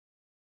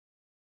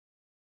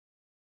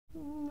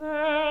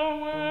There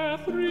were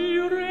three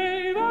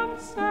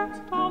ravens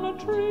sat on a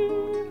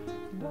tree,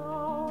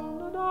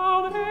 down,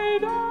 down, hey,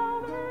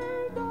 down,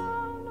 hey,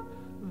 down.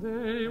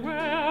 They were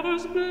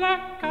as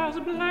black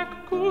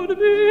could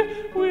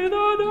be, with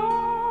a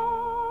down.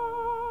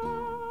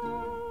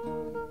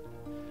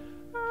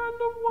 And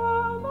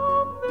one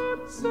of them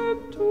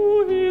said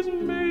to his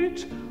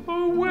mate,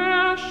 "Oh,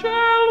 where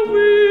shall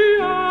we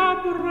our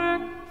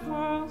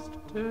breakfast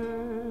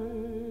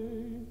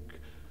take?"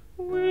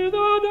 With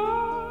a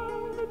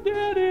down,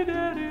 daddy,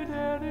 daddy,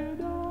 daddy,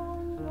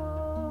 down,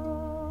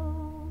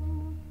 down.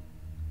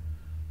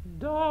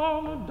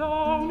 Down,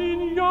 down in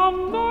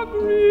yonder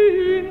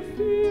green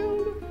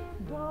field,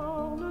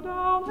 down,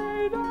 down,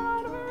 hey,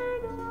 down, hey,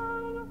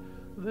 down.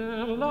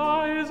 There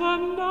lies a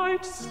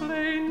knight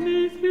slain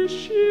 'neath his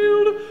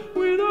shield,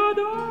 with a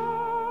down.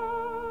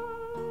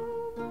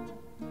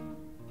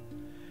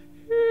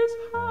 His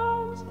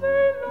hounds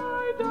they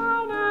lie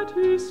down at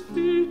his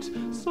feet,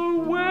 so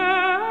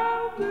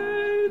where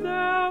they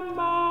their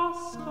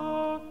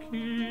master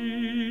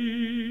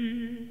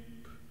keep.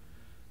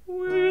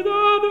 With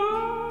a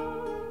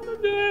down,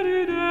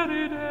 daddy,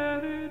 daddy,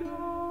 daddy,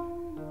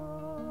 down,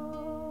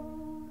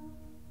 down.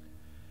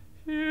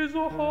 His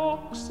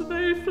hawks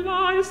they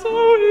fly so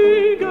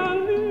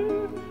eagerly,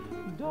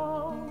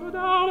 down,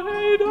 down,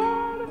 hey,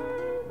 down,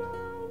 hey,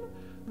 down.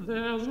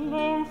 There's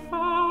no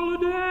foul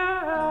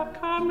dare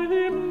come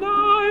him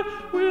nigh,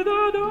 with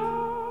a down.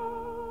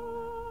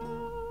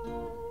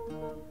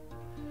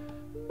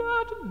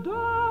 But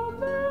down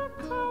there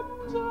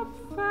comes a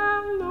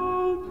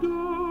fallow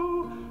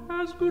doe,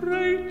 as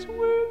great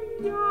with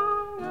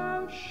young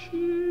as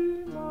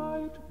she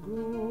might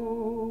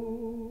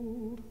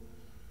go.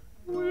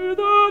 With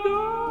a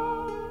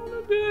down,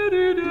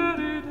 daddy,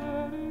 daddy,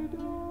 daddy,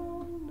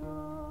 down,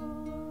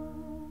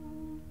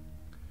 down.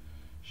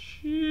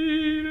 She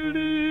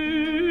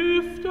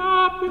lift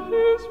up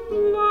his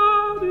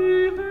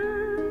bloody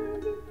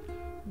head,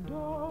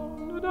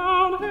 down,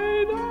 down, hey,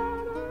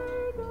 down,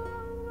 hey,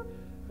 down,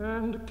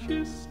 and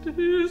kissed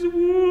his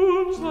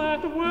wounds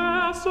that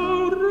were so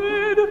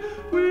red,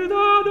 with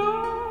a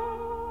down.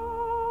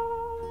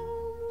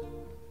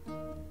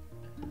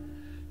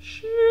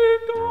 She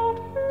got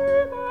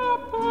him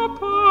up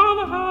upon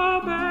her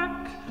back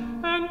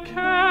and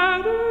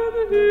carried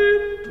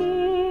him to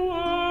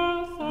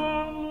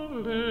earthen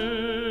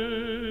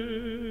lake.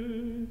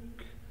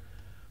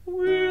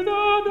 With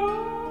a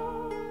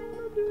down,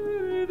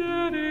 daddy,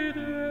 daddy,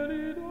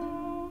 daddy,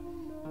 down,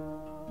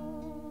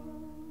 down.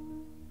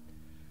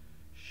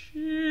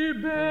 She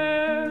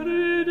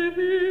buried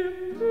him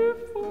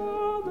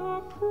before the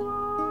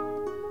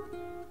prime,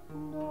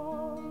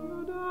 down,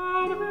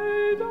 down,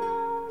 hey,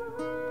 down,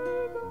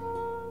 hey,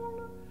 down.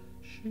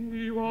 She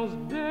was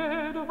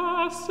dead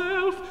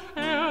herself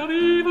ere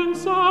even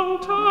some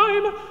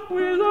time,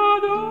 with a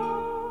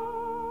down.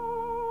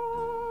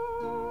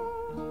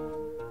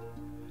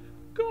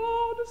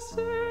 God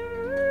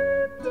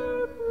send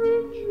every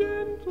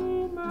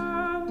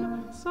gentleman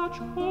such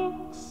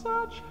hawks,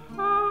 such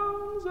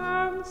hounds,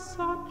 and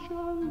such a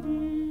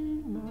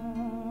leman.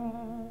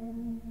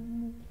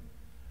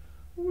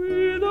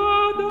 With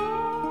a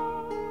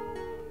down,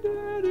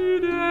 daddy,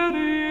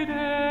 daddy,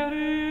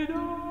 daddy,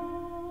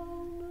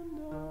 down,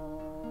 down.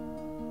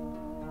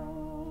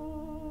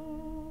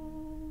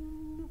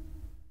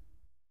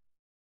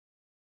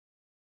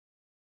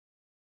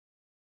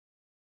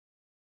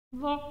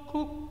 The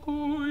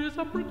cuckoo is a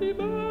pretty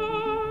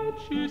bird,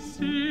 she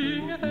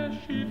singeth as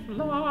she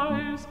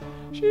flies.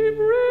 She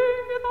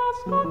bringeth us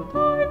good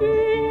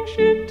tidings,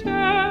 she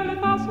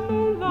telleth us no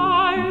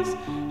lies.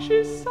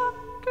 She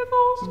sucketh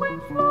all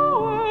sweet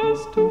flowers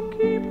to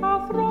keep her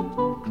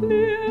throttle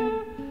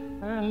clear,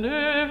 and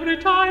every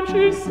time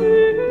she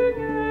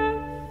singeth,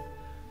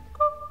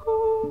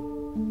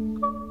 cuckoo,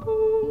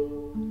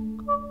 cuckoo,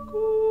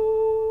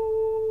 cuckoo,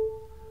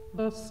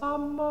 the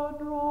summer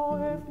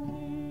draweth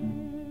near.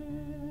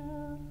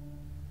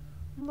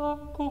 The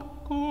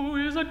cuckoo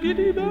is a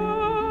giddy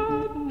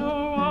bird,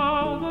 no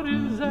other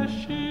is as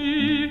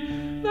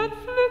she, that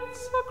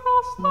flits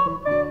across the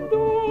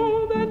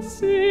meadow, that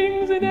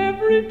sings in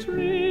every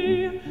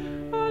tree.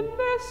 A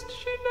nest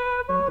she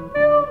never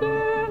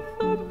buildeth,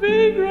 a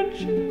vagrant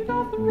she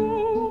doth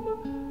roam,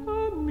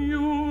 her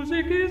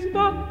music is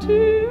but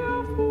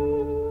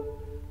tearful.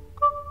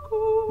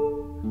 Cuckoo,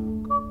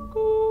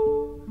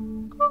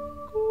 cuckoo,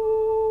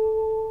 cuckoo,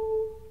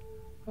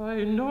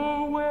 I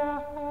nowhere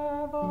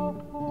have a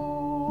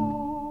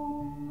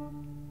home.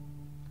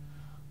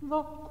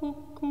 The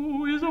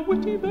cuckoo is a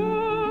witty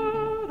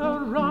bird,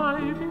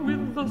 arriving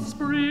with the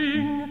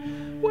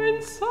spring.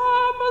 When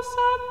summer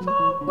suns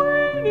are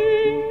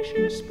waning,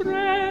 she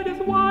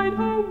spreadeth wide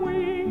her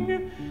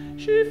wing.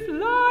 She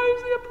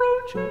flies the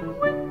approaching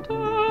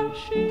winter,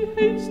 she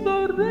hates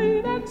the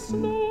rain and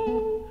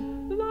snow.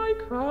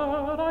 Like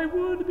her I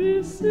would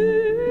be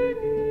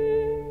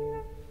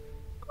singing.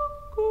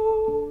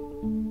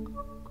 Cuckoo,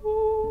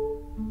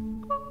 cuckoo,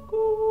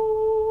 cuckoo,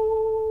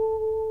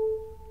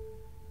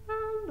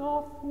 and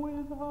off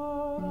with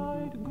her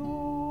I'd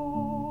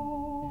go.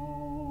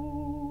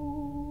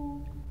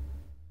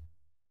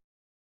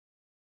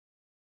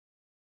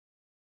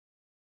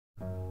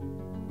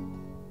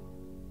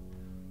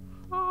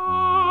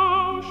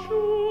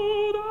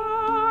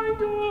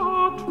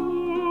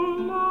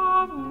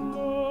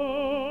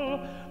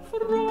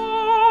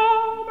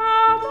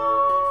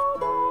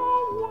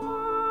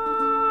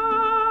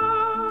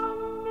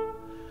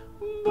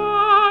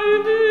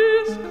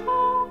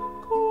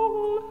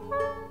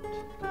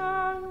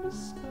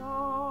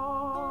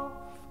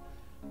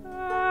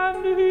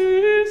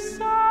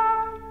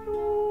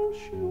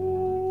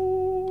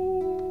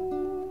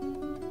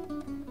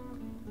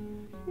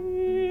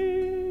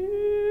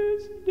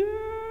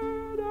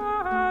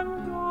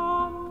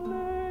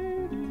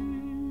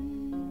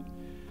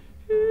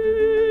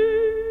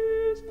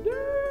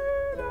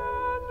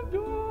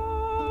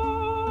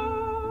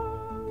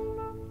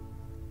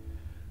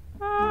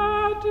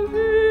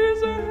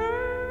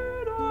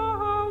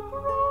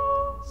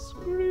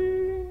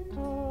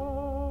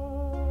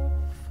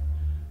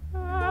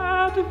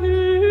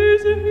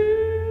 his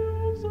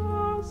heels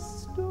a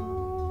stone.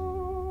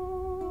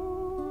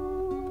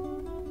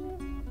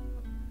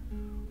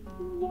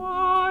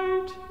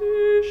 White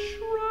his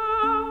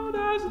shroud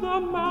as the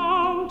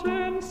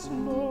mountain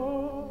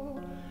snow,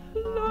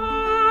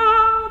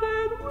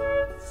 loaded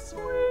with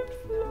sweet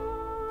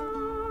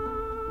flowers,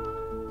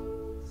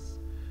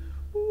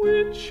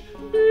 which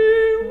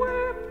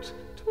bewept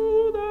to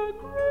the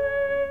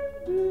grave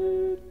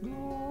did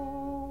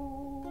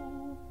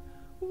go,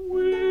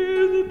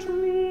 with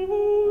true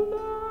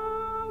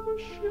love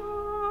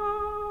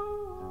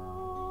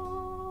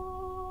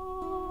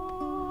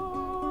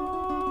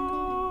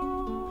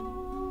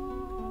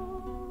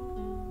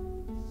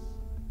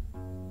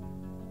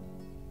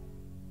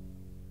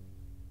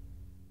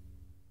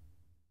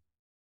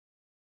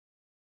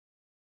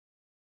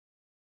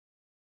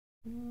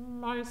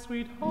My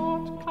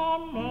sweetheart,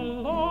 come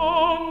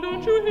along,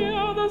 don't you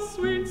hear the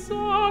sweet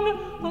song,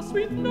 the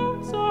sweet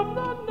notes of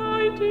the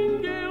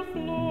nightingale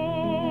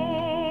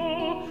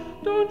flow?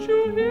 Don't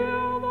you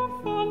hear the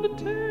fond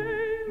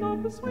tale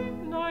of the sweet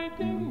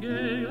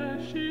nightingale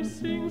as she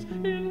sings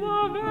in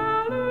the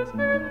valleys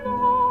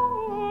below?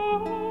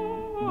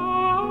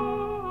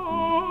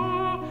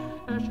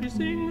 As she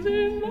sings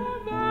in the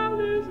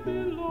valleys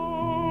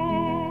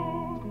below.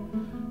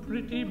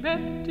 Pretty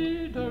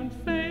Betty, don't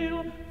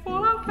fail,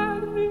 for I'll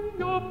carry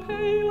your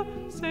pail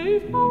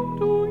safe home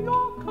to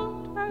your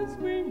cot as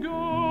we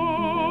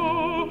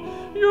go.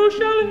 You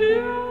shall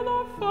hear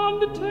the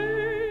fond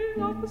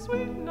tale of the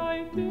sweet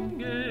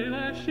nightingale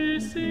as she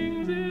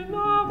sings in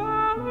the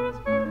valleys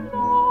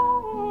below.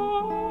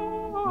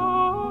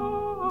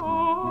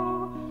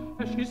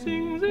 As she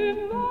sings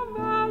in the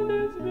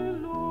valleys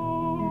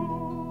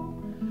below.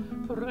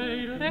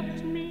 Pray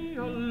let me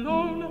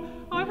alone,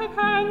 I have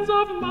hands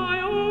of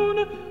my own.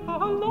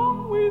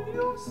 Along with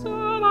you, sir,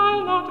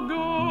 I'll not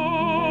go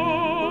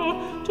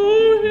to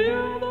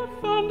hear the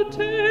fond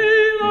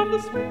tale of the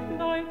sweet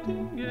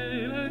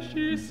nightingale as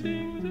she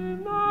sings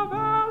in the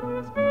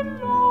valleys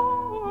below.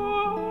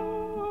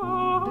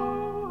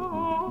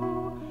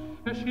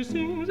 As she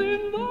sings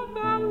in the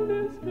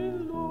valleys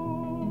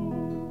below.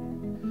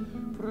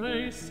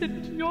 Pray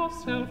sit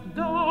yourself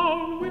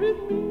down with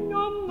me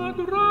on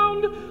the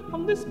ground,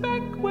 on this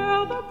bank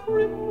where the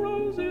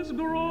primroses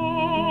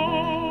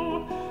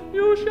grow.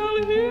 You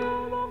shall hear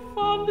the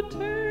fond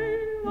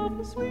tale of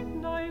the sweet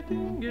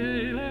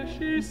nightingale as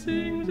she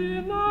sings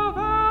in the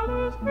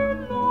valleys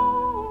below.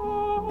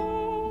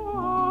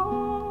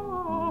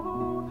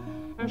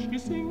 As she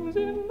sings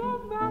in the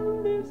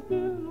valleys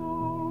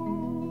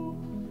below.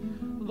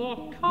 The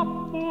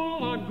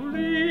couple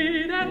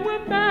agreed and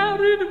were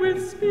married with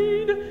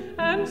speed,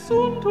 and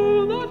soon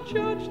to the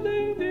church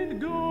they did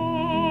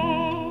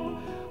go.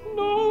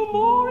 No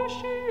more is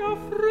she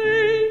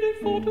afraid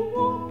for to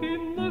walk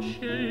in the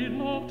shade,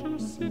 nor to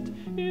sit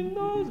in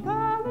those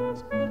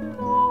valleys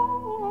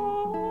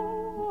below,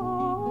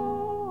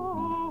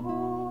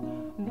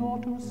 nor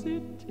to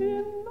sit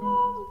in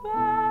those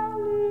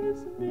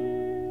valleys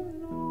below.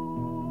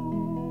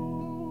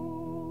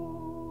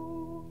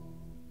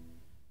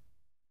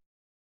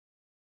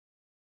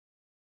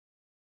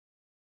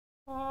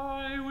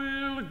 I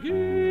will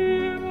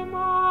give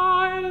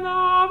my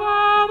love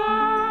an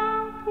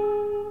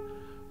apple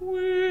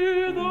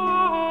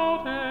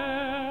without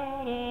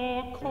e'er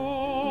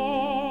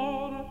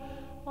accord.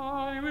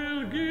 I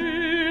will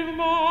give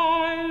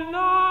my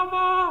love a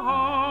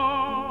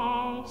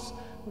house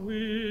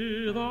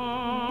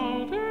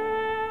without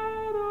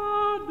e'er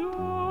a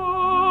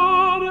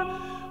door.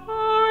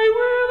 I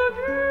will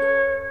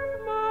give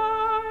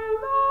my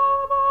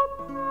love a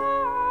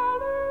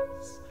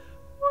palace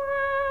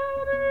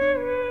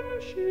wherein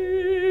she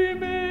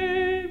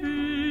may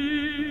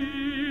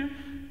be,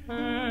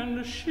 and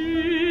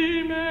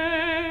she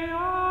may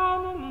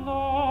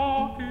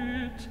unlock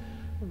it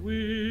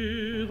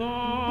without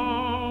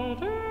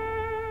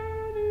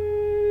any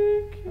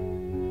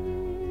key.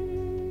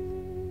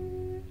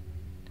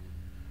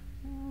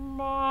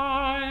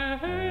 My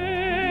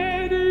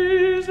head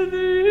is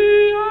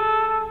the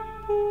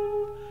apple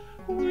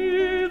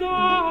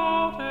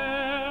without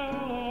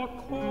e'er a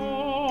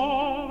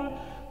core.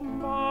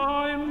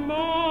 My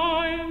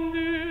mind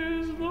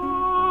is the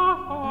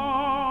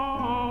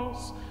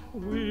house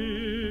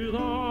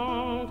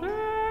without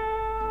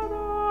e'er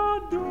a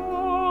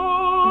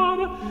door.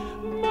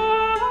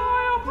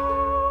 My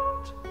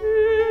heart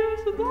is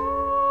the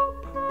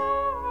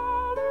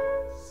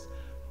palace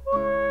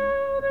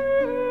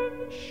wherein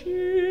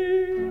she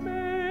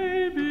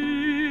may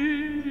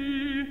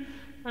be,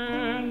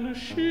 and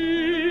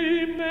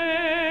she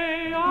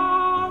may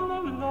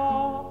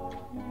unlock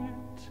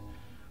it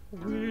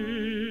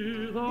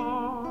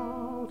without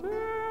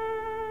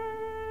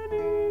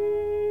any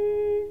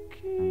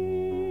key.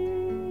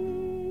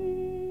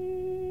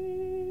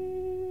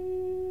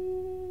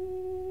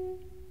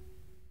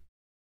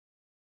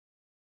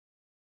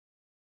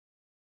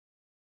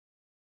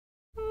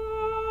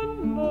 A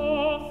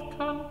north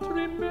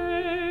country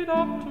maid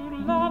up to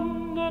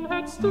London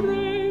had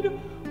strayed,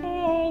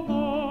 all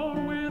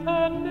alone with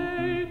her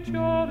maid.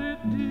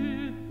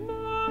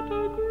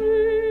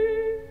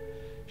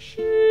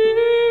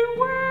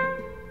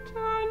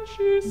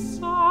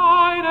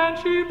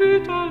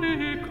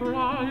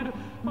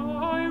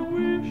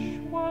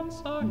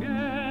 once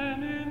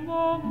again in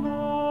the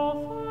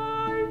north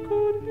I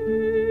could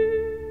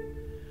be.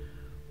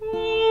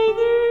 Oh,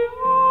 the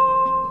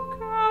oak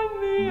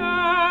and the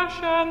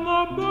ash and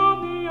the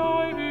bonny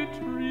ivy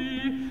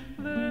tree,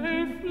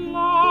 they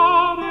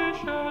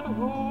flourish at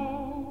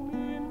home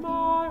in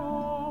my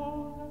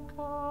own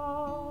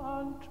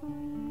country.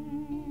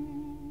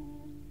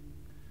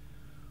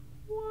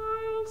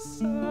 While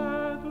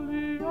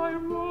sadly I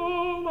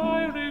roam,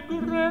 I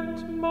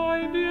regret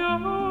my dear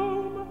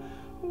home,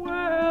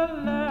 where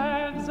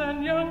lads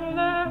and young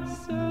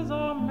lasses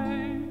are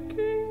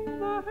making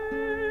the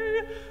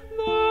hay.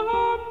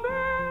 The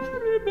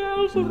merry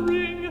bells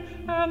ring,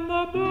 and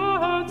the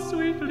birds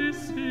sweetly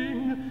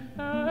sing,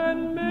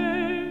 and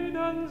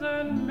maidens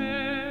and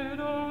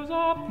meadows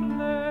are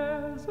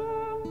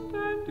pleasant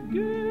and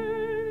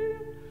gay.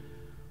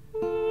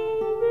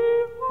 Oh,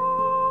 the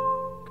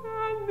oak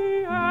and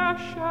the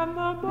ash and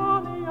the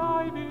bonny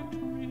ivy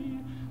tree,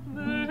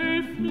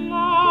 they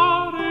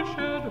flourish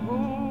at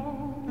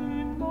home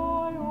in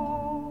my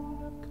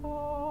own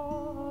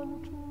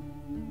country.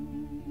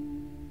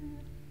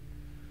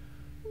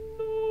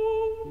 No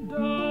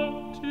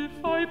doubt,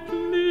 if I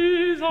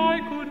please, I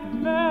could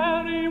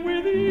marry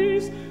with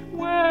ease,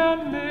 where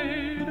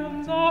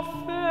maidens are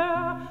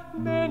fair,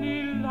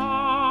 many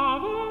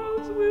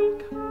lovers will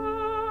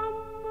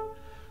come.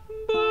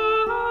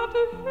 But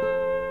he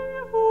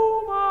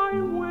whom I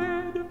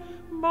wed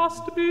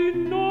must be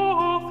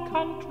north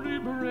country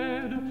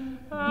bred,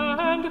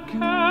 and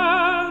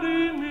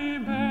carry me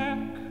back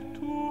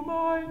to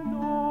my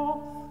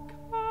north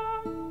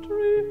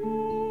country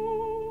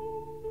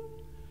home.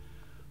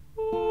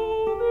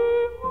 Oh, the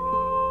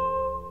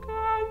oak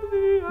and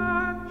the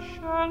ash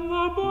and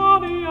the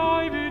bonny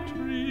ivy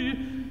tree,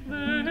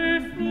 they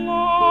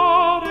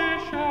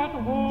flourish at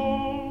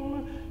home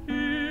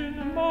in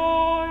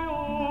my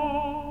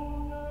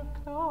own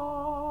country.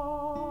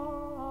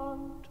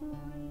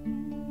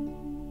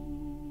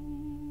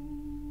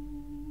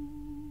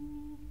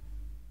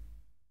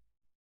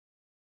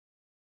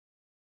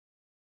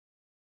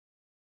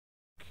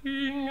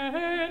 King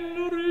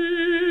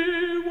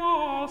Henry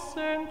was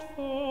sent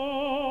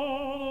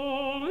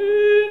for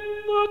in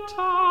the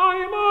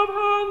time of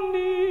her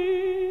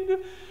need.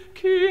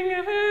 King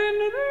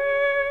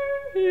Henry,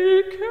 he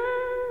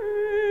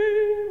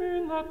came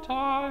in the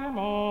time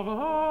of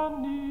her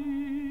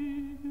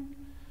need.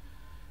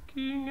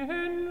 King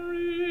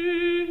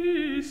Henry,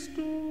 he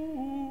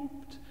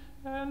stooped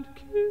and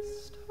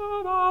kissed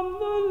her on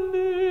the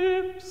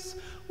lips.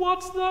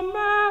 What's the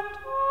matter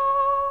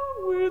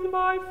with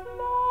my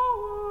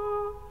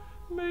flower?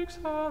 Makes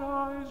her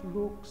eyes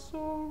look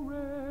so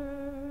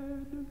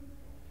red.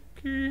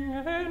 King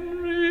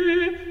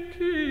Henry,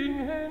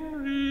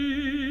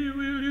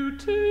 will you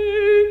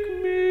take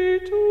me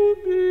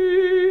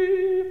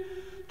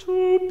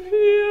to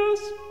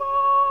pierce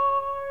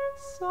my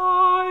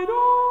side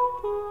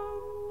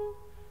open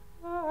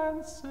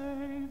and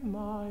save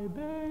my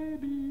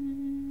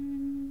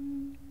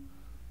baby?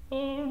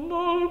 Oh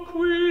no,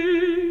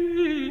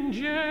 Queen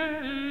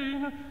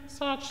Jane,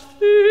 such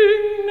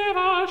thing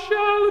never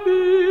shall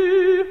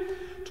be,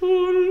 to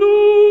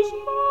lose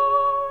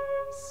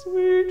my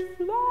sweet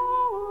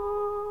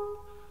flower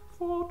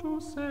for to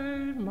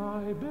save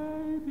my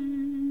baby.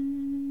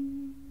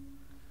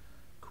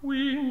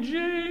 Queen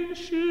Jane,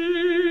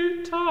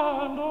 she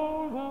turned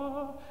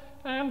over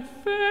and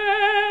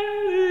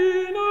fell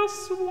in a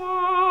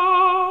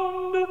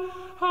swound.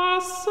 Her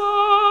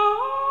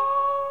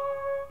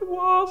side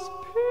was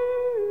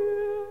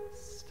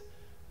pierced,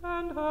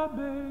 and her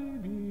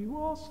baby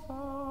was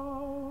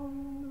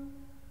found.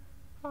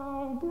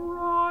 How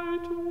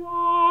bright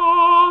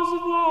was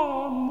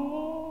the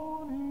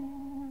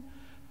morning,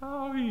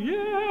 how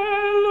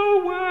yellow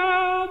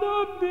were the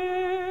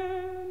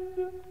bed,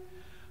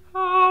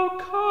 how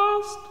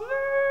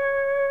costly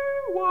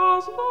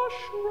was the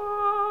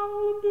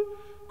shroud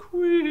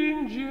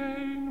Queen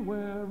Jane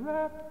were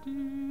wrapped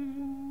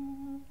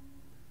in.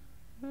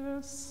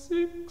 Their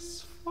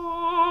 6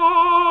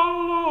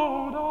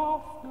 followed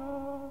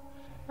after,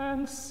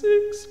 and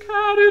 6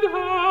 carried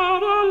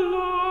her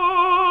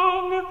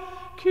along.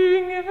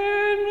 King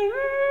Henry,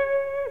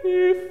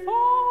 he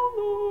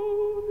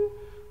followed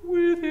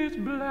with his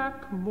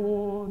black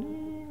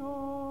mourning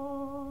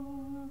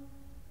on.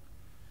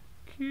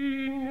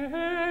 King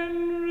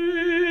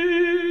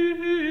Henry,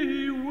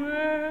 he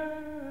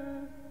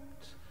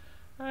wept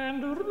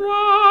and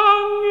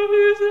wrung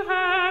his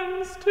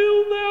hands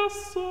till their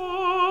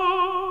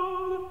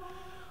sword.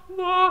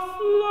 The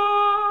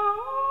flower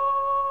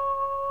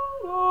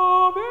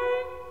of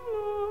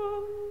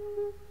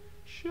England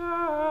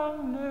shall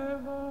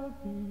never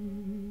be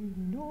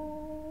no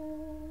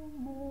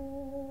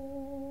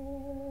more.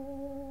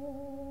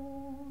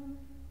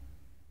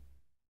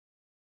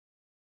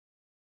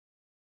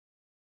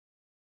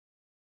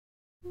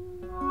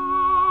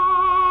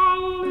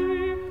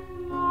 Waly,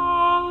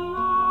 la,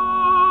 la,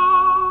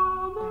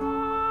 the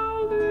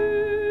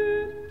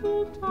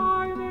little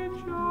tiny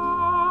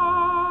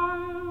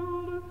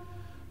child.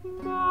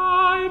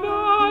 Bye,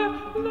 bye,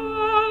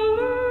 la,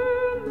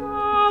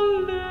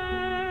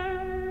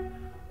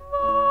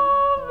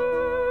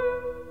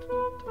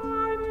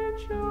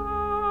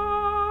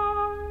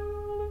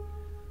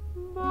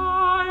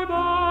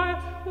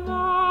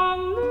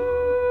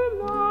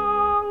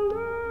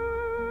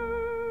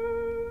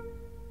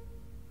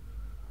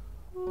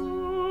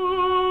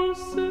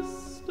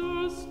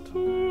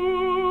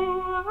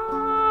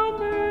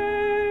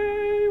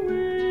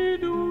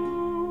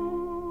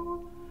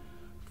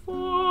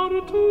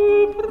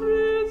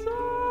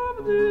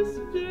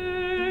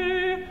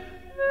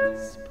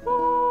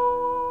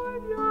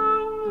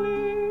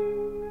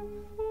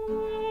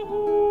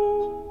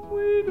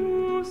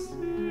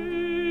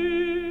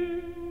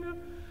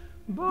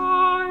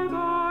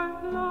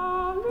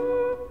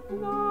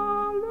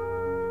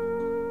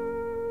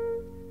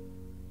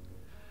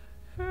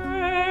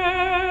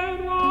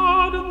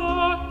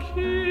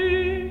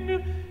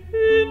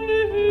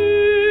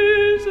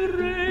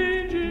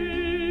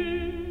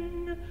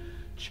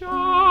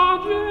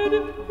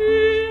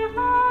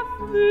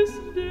 this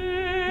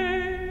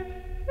day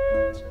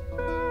is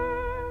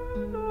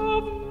men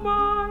of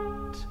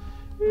might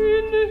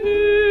in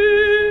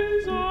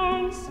his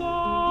own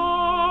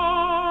sight,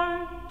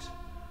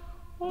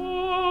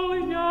 all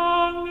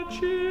young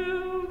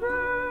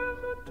children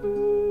to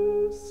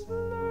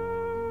slay.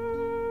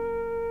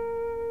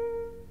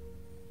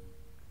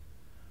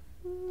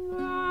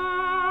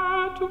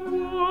 That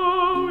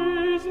woe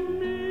is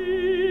me,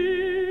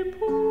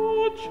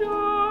 poor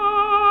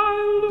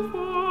child,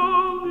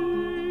 for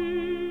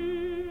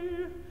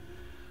thee,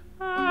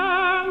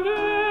 and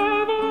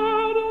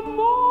ever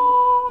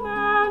morn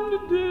and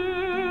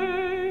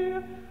day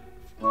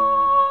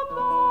for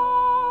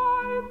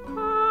thy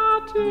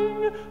parting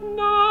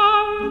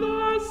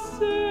neither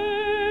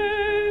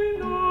say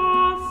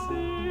nor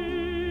sing.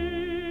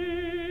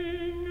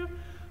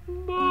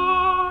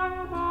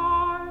 Bye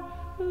bye,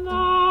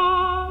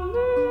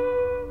 lolly,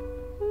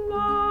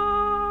 lolly.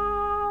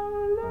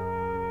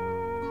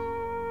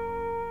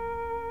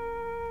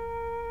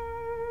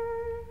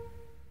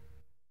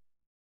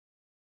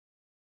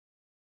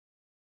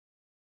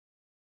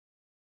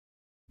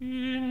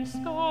 In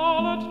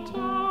Scarlet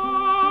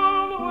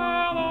Town,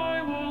 where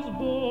I was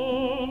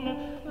born,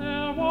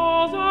 there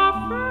was a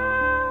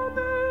fair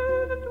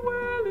maid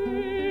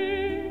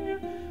dwelling,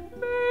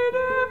 made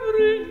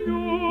every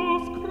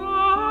youth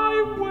cry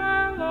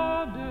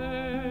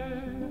well-a-day.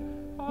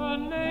 Her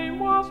name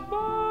was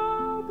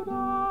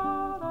Barbara.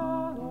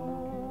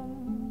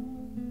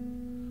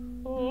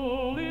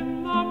 All in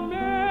the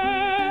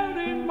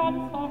merry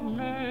month of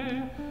May,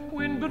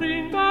 when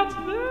green buds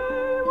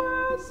they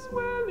were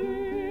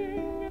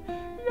swelling,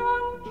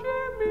 young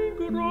Jimmy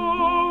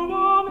Grove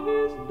on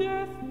his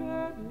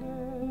deathbed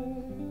lay,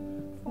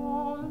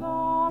 for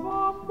love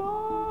of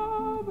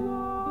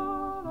Barbara.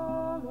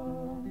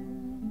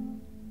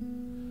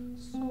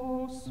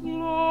 So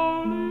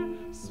slowly,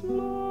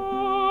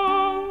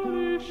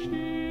 slowly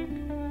she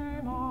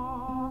came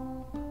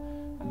up,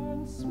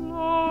 and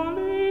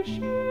slowly she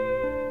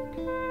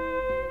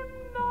came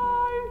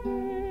nigh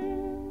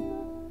him,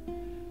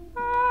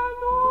 and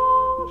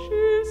all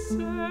she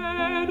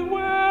said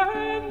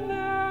when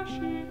there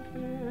she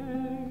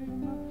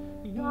came,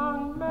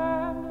 young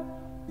man,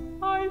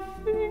 I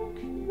think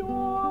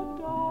you're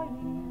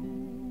dying.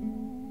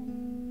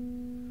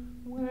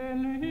 When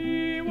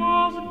he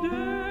was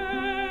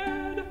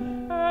dead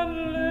and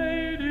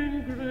laid in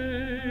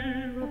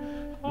grave,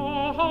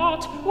 her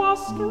heart was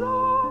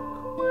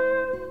struck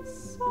with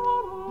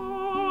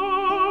sorrow.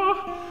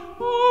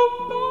 Oh,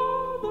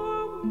 mother,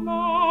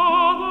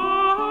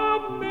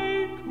 mother,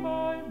 make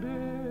my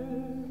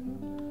bed,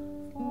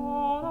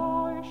 for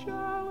I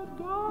shall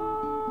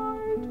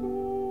die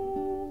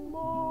tomorrow.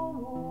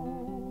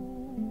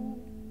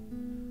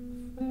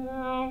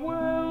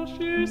 Farewell,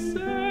 she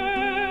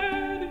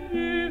said,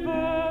 ye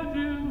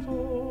virgins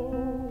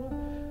all,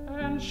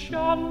 and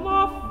shun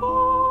the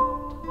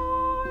fault I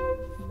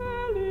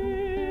fell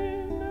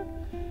in.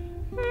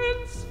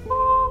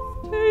 Henceforth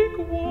take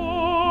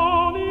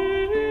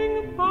warning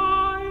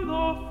by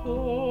the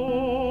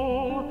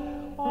fall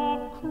of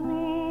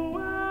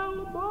cruel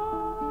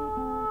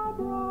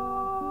Barbara.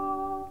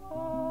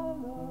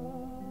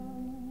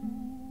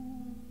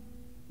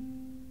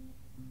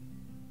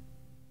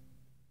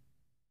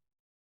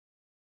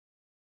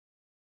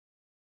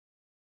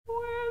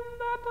 When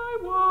that I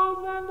was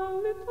and a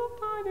little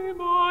tiny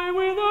boy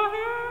with a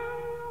hair,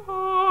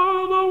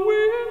 the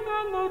wind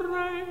and the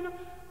rain,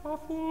 a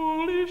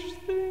foolish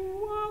thing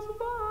was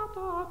but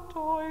a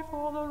toy,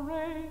 for the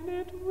rain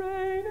it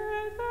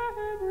raineth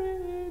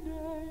every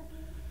day.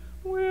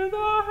 With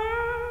a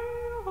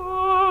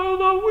hair,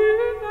 the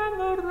wind and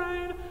the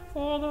rain,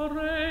 for the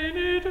rain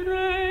it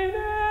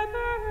raineth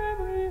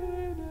every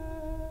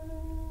day.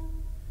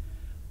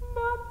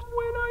 But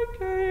when I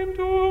came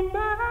to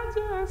man's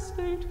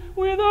estate,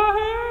 with a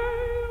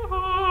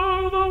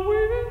hail, the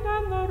wind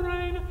and the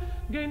rain,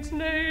 'gainst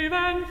knave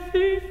and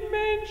thief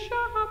made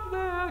shut up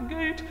their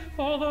gate,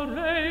 for the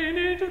rain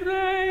it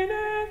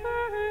raineth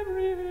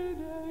every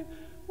day.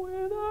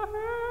 With a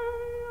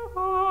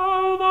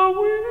hail, the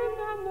wind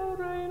and the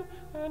rain,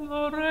 and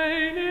the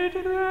rain it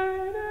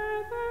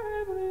raineth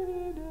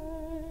every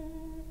day.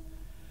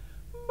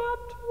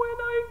 But when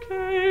I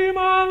came,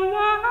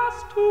 alas,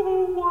 to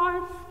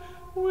wife,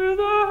 with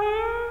a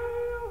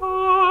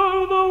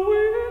hail, the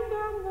wind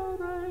and the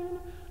rain,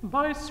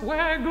 by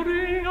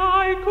swaggering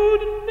I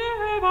could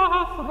never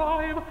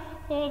thrive,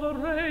 for the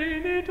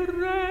rain it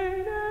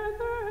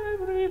raineth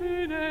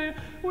every day.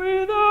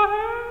 With a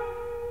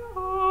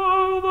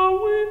hail, the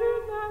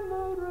wind and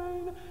the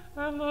rain,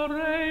 and the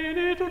rain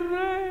it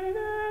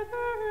raineth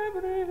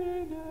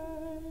every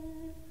day.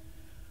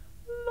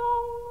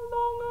 Long,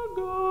 long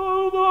ago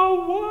the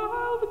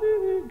world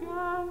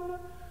began,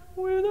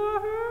 with a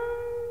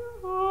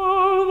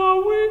hail, the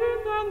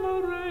wind and the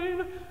rain,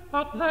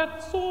 but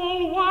that's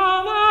all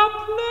while our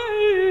play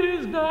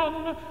is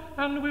done,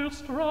 and we'll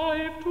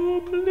strive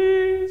to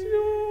please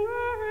you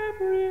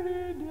every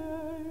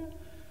day.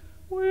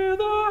 With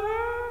a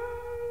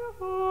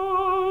hail,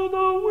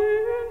 the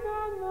wind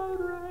and the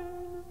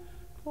rain,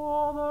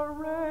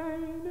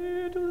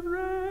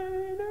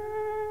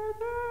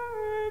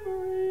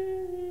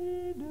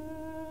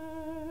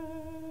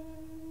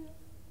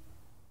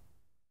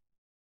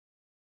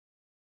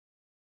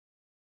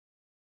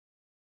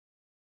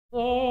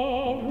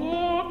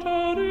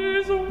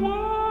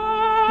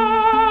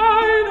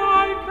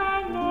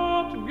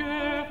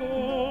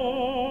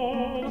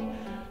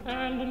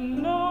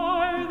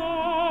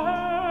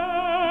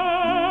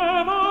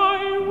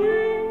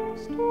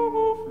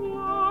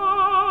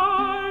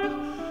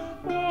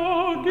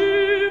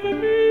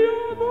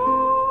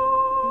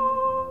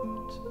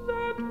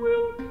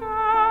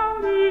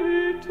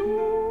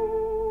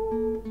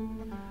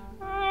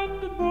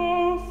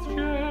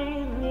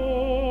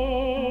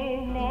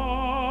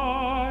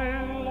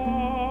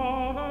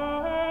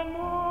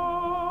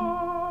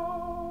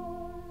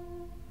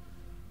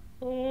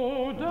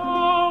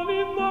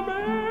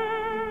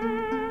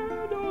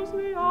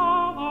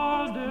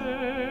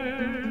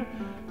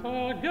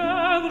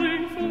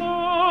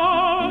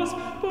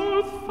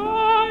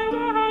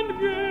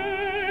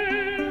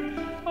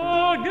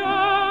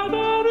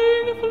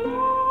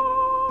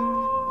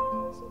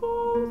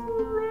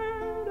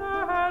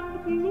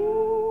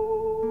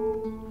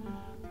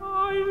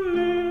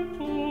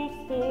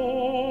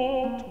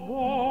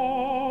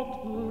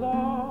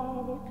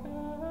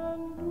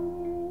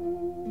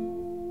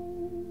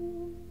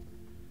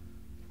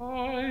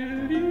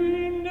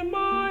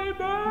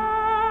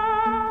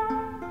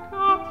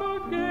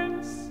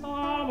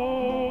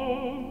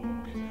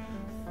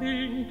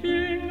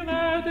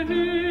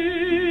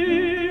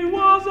 he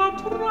was a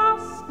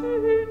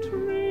trusty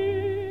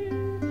tree,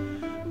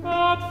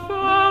 but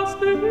first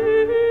he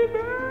bended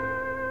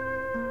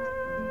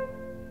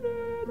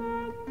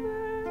and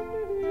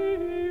then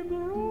he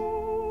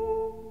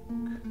broke,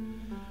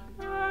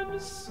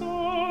 and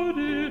so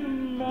did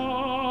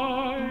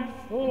my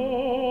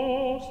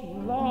false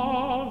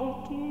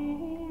love to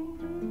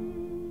me.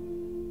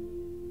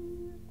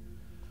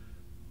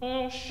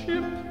 A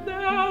ship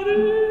there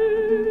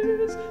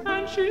is,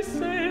 and she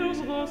sails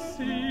the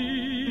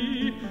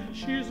sea.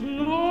 She's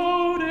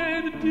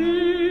loaded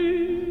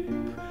deep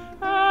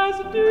as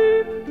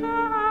deep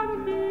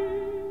can be,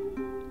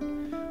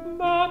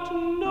 but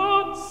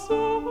not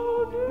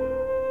so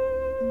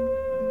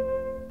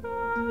deep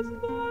as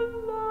the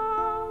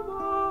love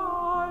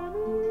I'm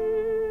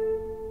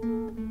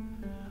in.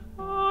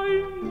 I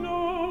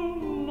know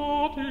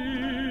not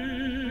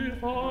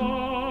if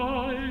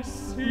I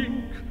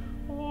sink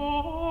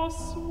or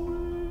swim.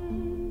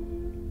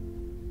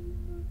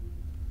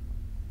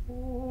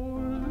 Oh,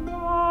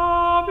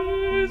 love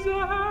is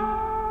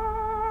handsome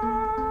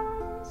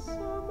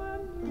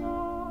and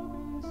love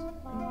is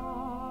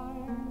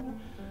fine,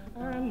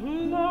 and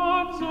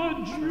love's a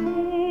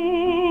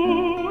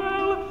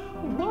jewel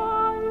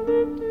while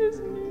it is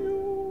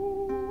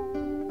new,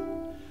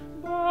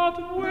 but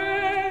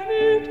when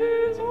it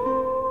is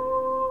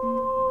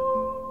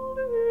old,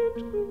 it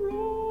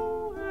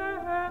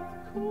groweth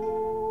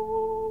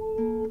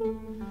cold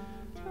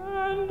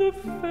and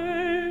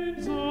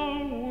fades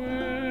away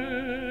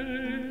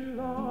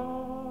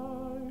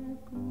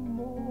like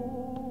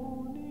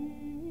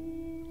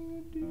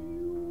morning dew.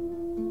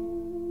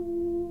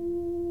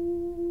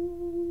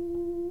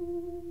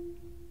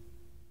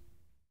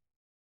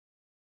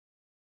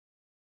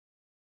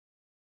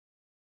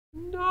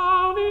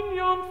 Down in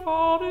yon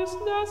forest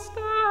there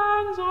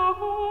stands a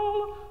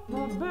hall,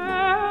 the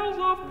bells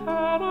of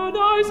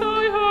paradise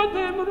I heard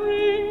them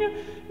ring.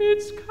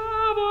 It's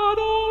covered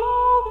all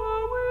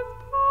over with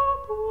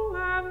purple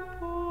and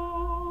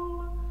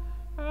pearl,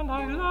 and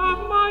I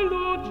love my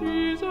Lord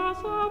Jesus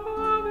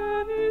above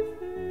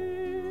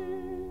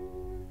anything.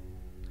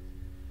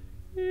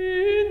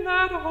 In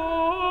that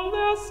hall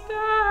there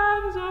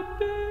stands a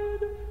bed,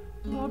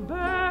 the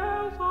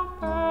bells of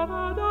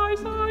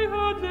paradise I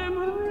heard them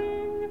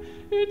ring.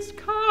 It's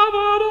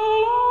covered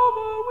all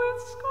over with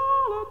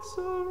scarlet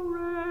so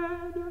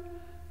red,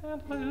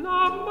 and I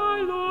love my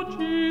Lord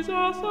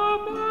Jesus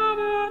above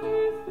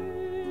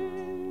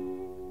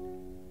anything.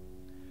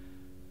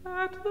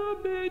 At the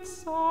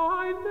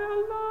bedside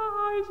there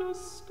lies a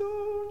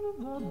stone,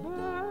 the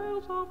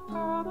bells of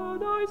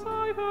paradise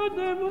I heard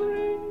them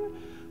ring,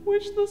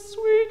 which the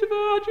sweet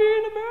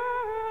Virgin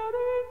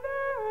Mary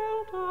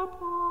knelt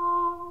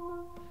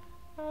upon,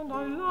 and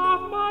I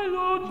love my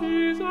Lord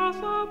Jesus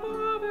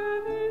above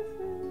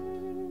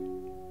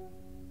anything.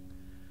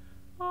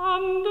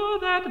 Under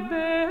that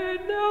bed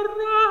there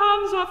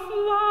runs a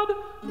flood,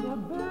 the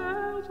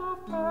bells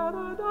of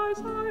paradise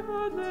I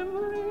heard them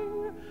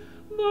ring.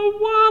 The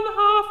one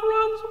half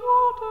runs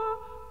water,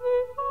 the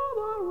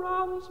other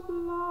runs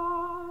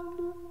blood,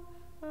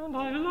 and I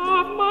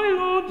love my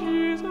Lord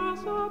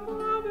Jesus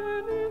above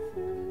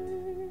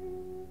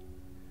anything.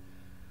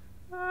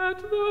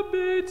 At the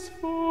bed's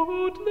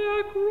foot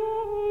there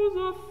grows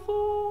a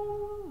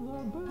thorn,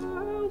 the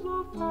bells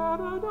of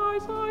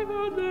paradise I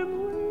heard them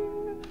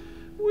ring,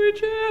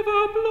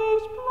 whichever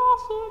blows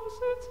blossom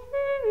since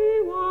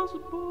he was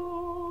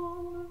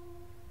born,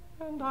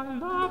 and I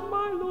love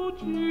my Lord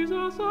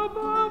Jesus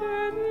above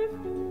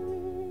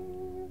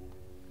anything.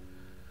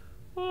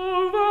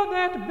 Over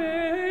that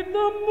bed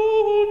the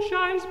moon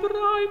shines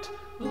bright,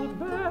 the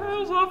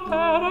bells of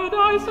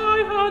paradise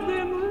I heard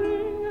them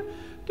ring,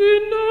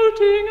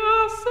 denoting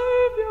our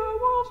Saviour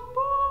was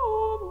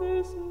born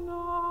this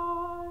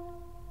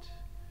night,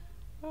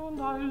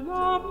 and I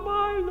love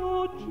my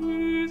Lord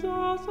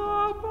Jesus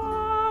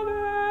above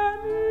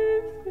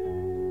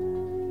anything.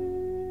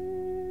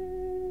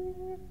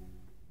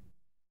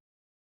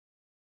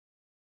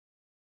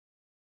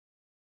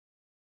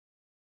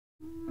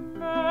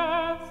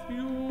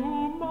 Matthew,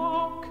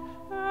 Mark,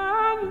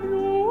 and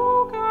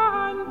Luke,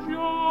 and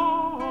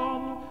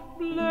John,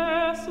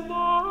 bless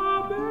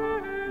the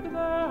bed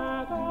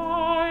that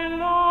I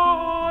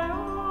lie on.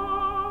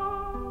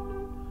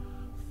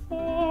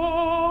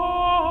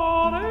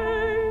 For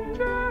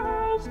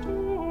angels to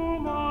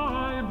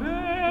my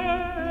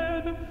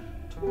bed,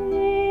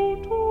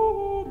 two to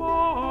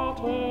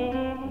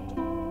bottom,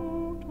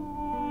 two to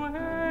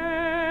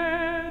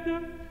head,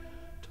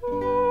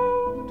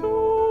 two to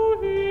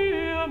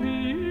hear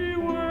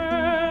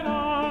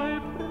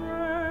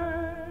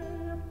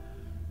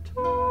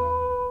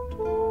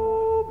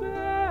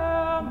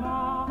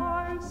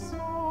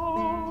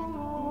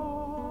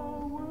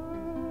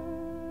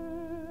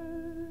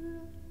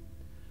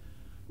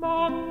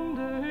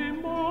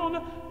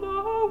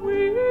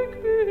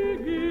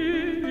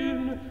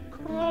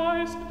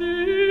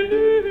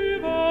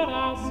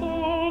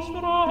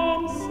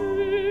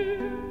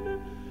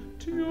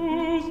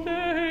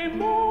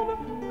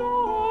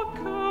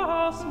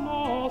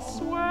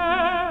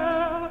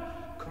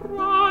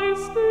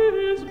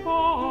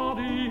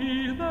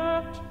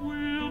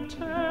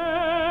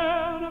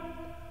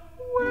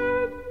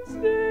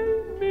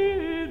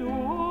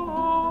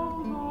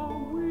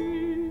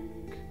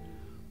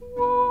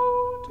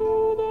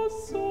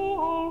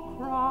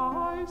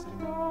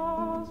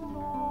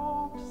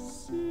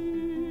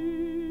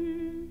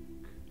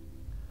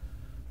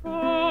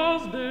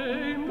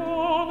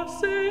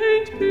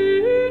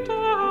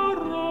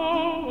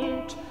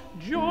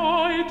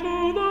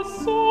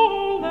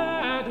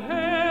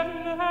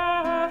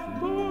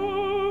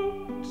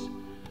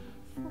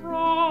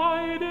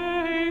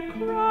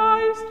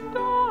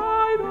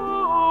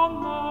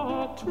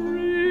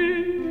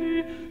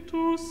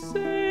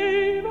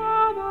save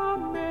other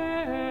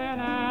men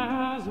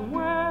as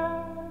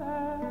well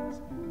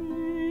as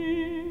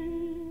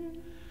me.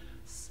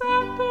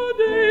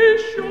 Saturday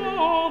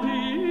sure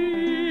the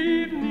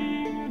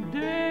evening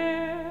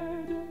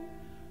dead,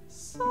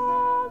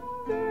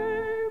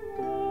 Sunday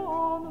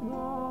morn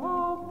the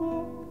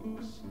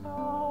books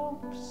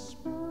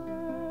outspread.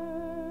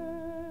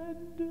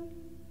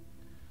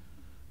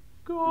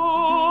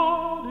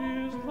 God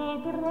is the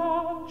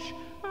branch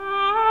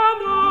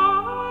and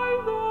I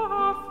the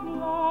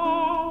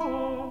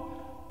flower.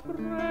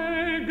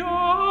 Pray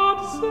God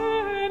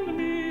send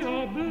me a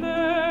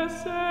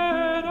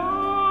blessed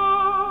hour.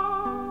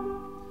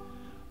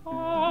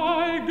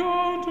 I go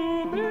to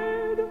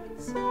bed,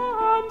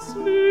 some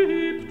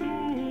sleep to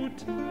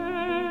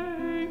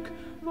take.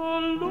 The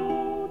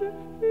Lord,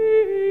 He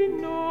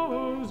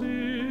knows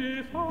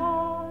if I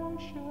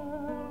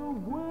shall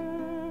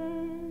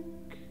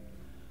wake.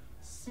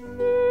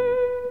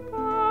 Sleep I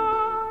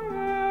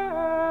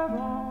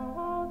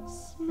ever,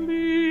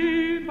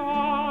 sleep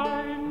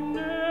I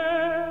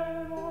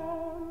never.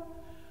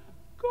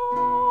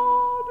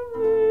 God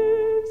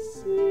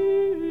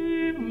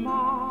receive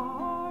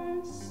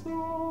my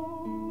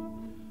soul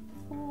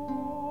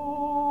forever.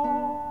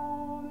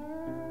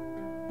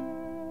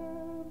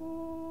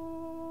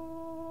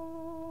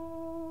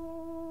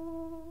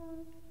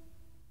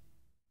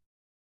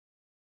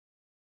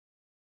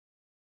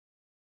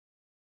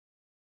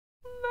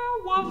 There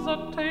was a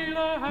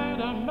tailor had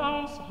a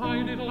mouse,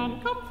 Heigh diddle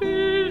and come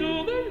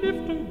fiddle. They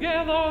lived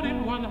together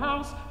in one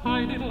house,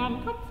 Heigh diddle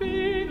and come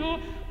fiddle.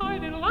 Heigh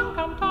diddle and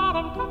come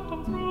tarum tum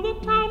tum through the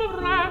town of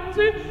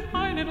Ramsey.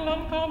 Heigh diddle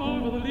and come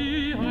over the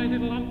lea, Heigh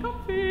diddle and come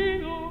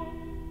fiddle.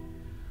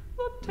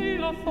 The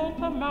tailor thought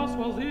the mouse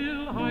was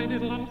ill, Heigh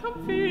diddle and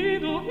come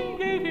fiddle. He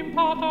gave him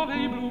part of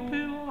a blue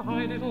pill,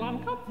 Heigh diddle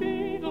and come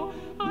fiddle.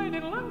 Heigh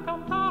diddle and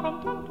come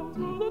tarum tum tum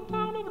through the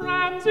town of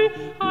Ramsey.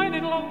 Heigh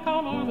diddle and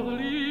come over the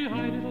lea,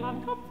 Heigh diddle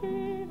and come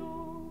fiddle.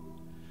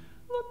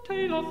 The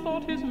tailor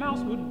thought his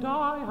mouse would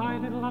die, Heigh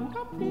diddle and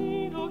come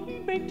fiddle. He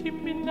baked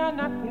him in an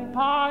apple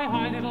pie,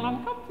 Heigh diddle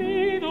and come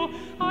fiddle.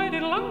 Heigh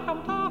diddle and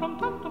come tarum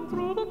tum tum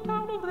through the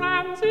town of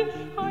Ramsey.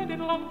 Heigh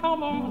diddle and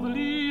come over the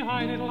lea,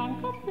 Heigh diddle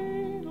and come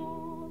fiddle.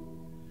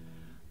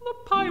 The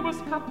pie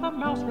was cut, the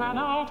mouse ran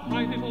out,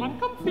 Heigh diddle and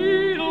come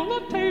fiddle.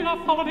 The tailor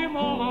followed him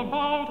all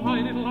about,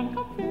 Heigh diddle and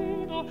come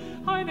fiddle.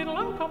 Heigh diddle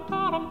and come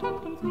tarum tum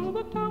tum through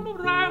the town of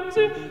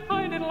Ramsey.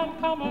 Heigh diddle and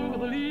come over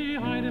the lea,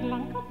 Heigh diddle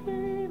and come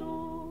fiddle.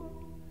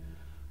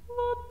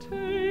 The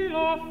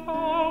tailor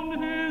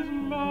found his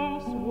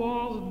mouse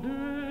was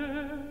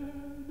dead.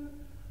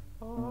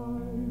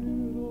 Heigh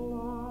diddle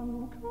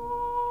and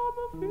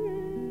come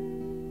fiddle.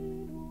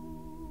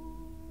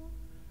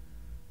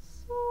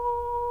 So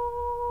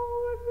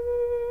he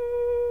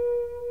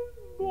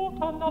bought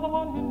another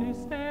one in his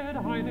stead.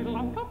 Heigh diddle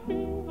and come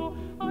fiddle.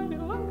 Heigh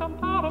diddle and come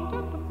tarum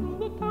tum tum through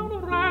the town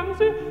of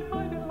Ramsey.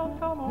 Heigh diddle and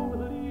come over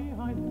the lea,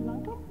 Heigh diddle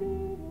and come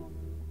fiddle.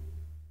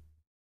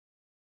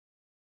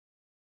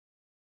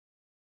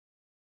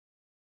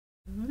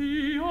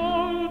 The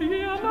old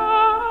year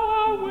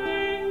now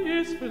away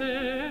is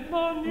fled,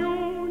 the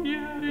new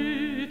year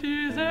it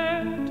is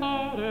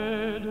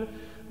entered.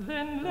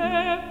 Then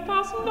let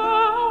us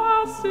now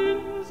our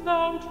sins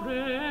down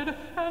tread,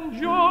 and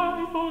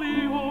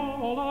joyfully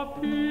all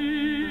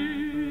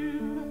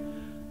appeal.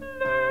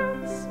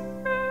 Let's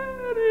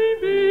merry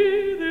be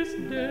this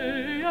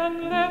day, and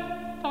let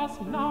us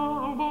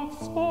now both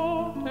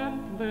sport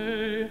and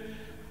play,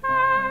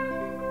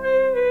 and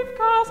grief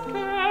cast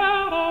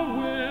care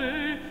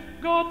away.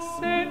 God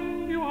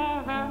send you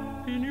a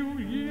happy new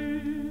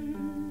year.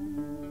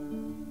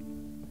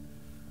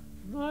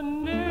 The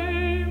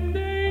name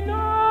day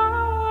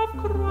now of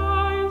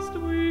Christ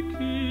we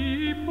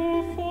keep,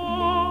 who for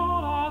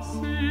our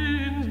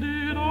sins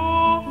did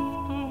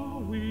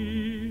often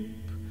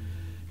weep.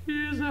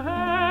 His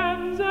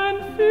hands and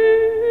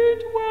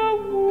feet were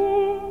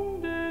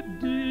wounded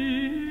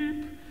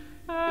deep,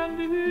 and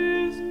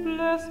his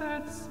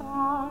blessed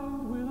side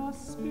with a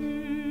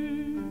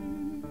spear.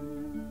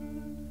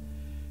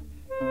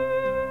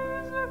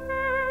 His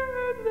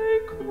head they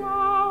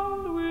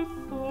crowned with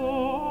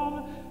thorn,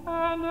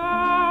 and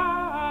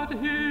at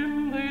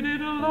him they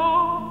did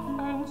laugh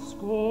and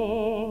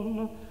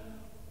scorn.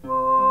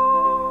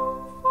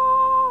 Oh,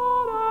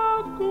 for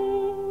our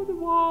good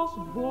was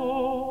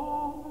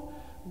born.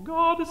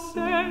 God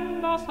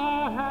send us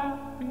a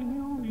happy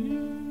new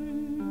year.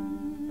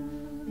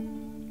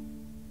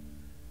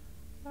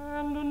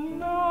 And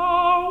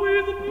now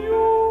with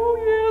New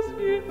Year's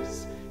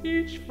gifts,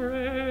 each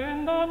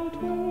friend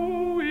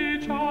unto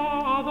each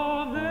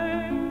other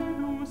they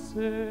do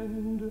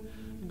send.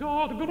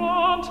 God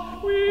grant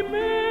we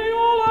may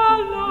all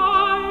our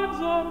lives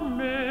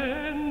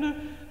amend,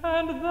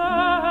 and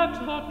that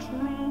the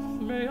truth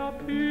may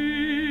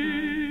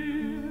appear.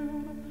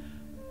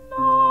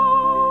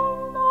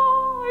 Now,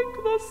 like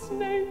the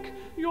snake,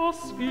 your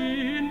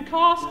skin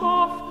cast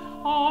off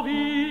of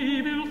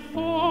evil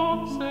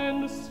thoughts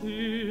and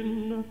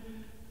sin,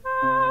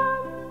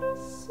 and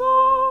so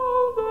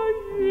the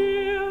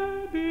year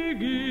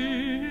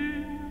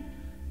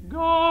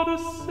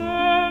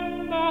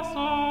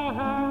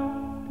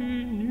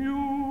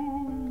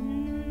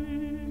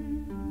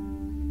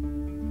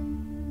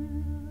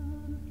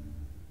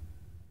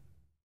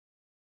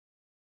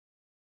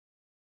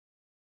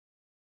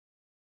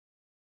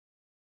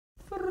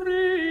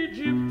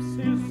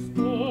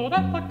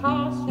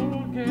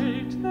castle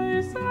gate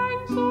they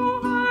sang so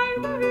high,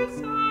 they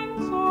sang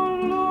so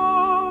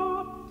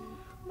low.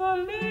 The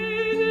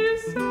lady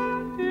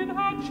sat in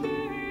her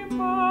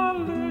chamber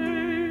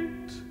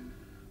late,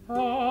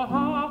 her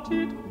heart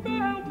it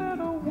melted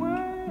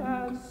away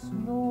as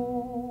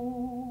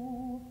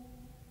snow.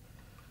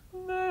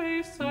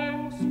 They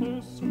sang so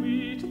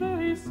sweet,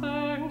 they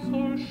sang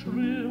so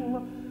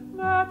shrill,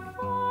 that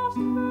fast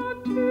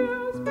the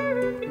tears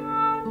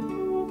began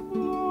to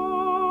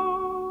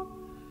flow,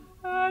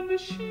 and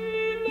she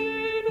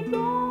laid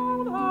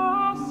down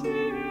her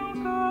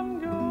silken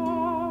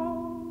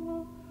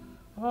gown,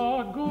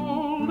 her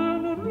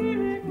golden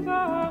rings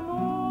and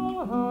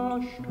all her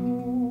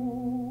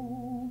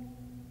shoe.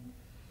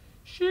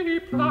 She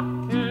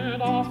plucked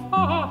off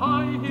her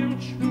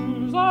high-heeled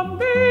shoes,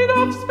 made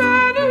of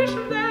Spanish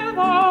leather.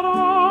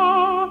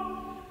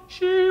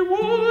 She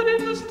would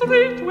in the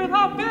street with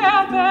her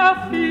bare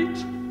feet,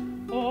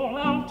 all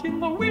out in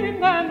the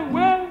wind and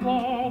weather.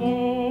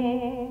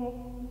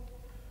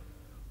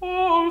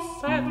 Oh,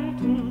 saddle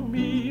to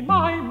me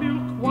my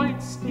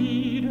milk-white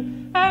steed,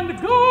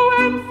 and go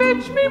and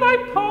fetch me my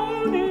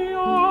pony,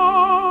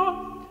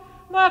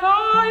 that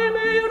I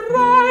may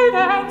ride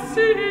and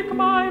seek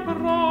my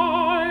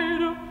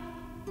bride,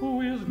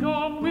 who is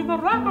gone with the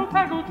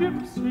Wraggle-Taggle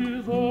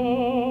Gypsies.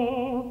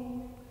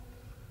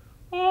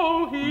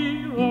 Oh,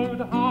 he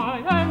rode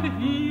high and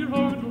he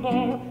rode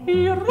low,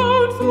 he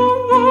rode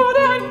through wood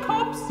and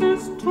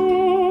copses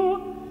too,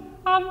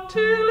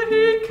 until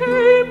he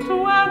came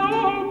to an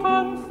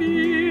open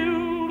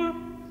field,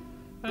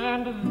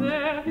 and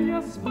there he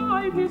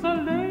espied his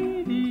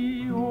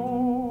lady.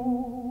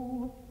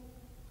 Oh,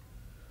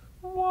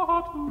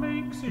 what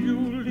makes you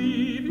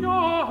leave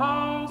your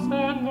house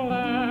and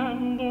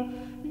land,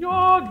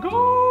 your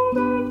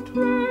golden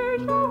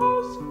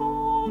treasures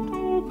for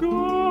to go?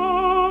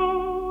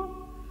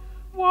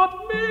 What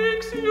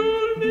makes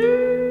you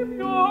leave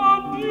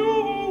your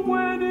new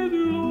wedded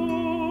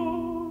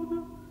lord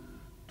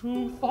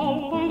to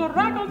follow the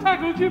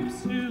Wraggle-Taggle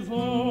Gypsies?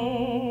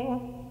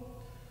 Oh,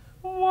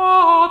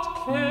 what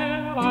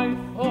care I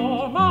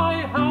for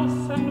my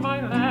house and my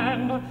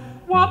land?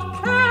 What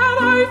care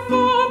I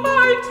for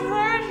my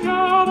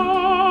treasure?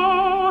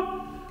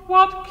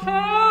 What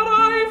care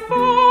I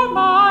for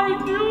my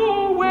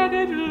new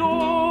wedded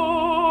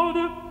lord?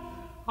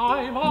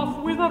 I'm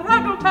off with the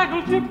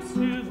Wraggle-Taggle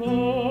Gypsies.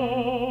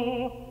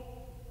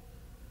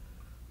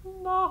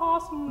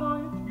 Last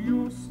night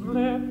you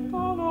slept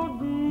on a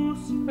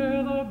goose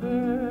feather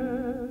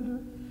bed,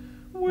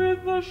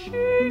 with the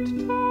sheet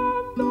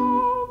turned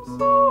down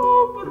so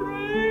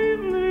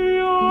bravely,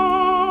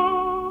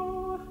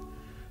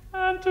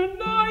 and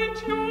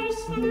tonight you'll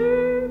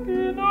sleep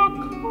in a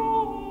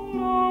cold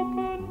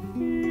open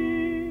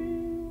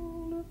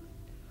field,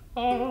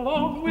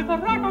 along with the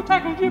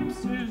Wraggle-Taggle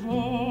Gypsies.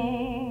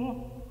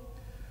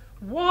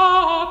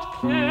 What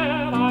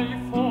care I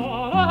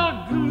for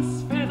a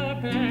goose feather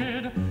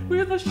bed,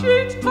 with the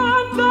sheet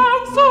turned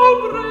down so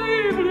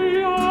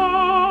bravely,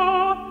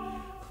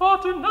 for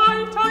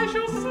tonight I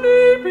shall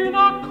sleep in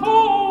a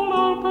cold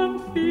open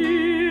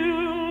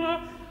field,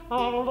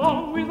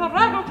 along with the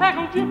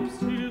Wraggle-Taggle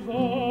Gypsies.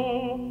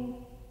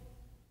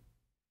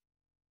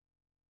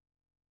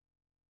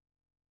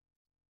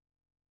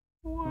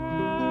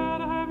 Where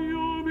have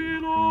you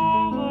been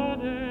all the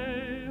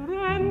day,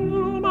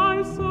 Rendall,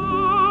 my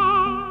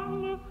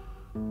son?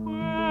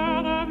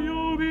 Where have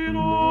you been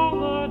all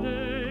the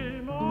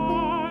day,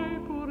 my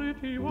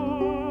pretty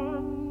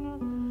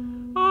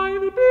one?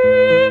 I've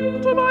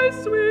been to my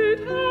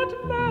sweetheart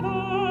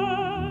Mother,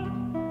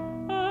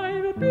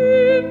 I've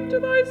been to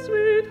my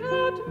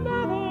sweetheart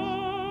Mother.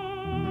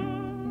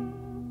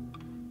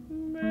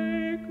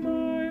 Make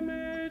my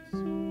maid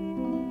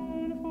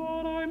soon,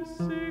 for I'm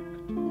sick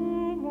to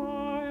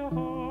my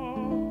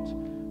heart,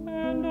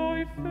 and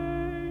I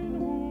fain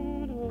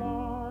would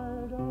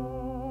lie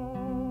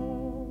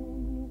down.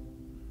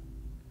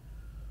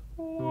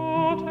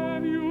 What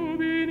have you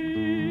been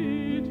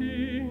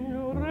eating,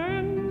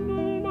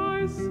 Rendall,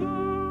 my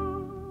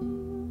son?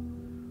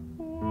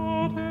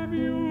 What have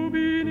you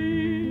been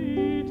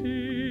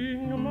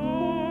eating,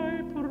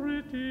 my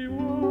pretty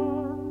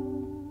one?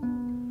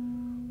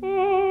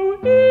 Oh,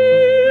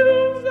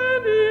 eels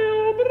and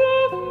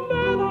eel-broth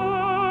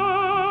melon,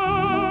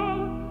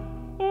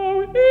 oh,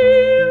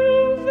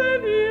 eels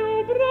and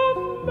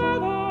eel-broth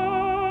melon.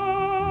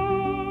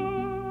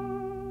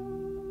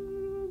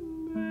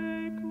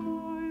 Make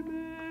my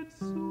bed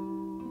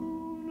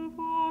soon,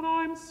 for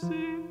I'm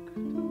sick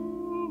to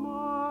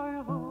my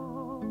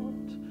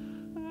heart,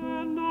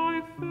 and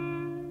I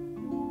fain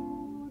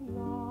would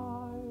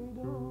lie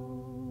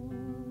down.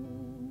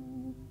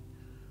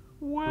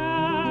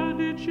 Where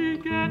did she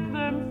get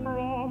them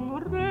from,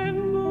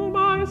 Rendall,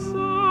 my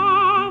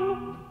son?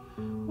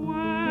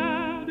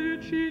 Where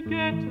did she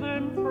get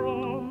them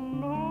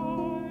from,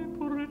 my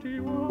pretty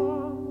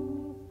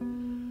one?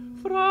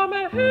 From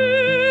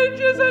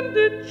hedges and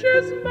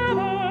ditches,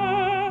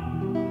 Mother,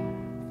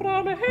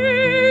 from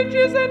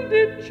hedges and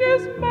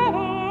ditches,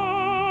 Mother.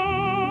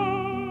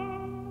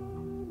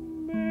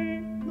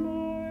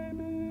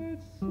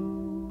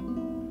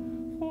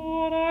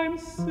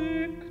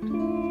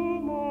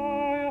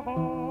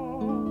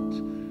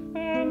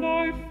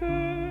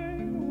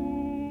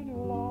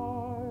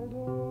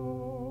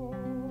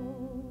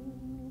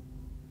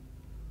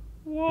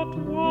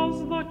 What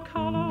was the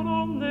colour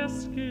on their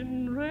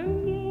skin,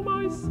 Rendall,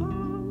 my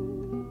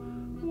son?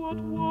 What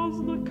was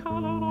the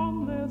colour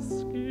on their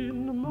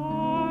skin,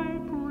 my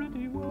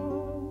pretty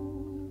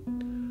one?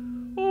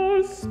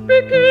 Oh,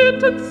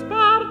 spigot and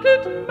spark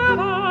it,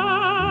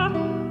 manna!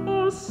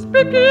 Oh,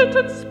 spigot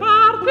and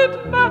spark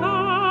it,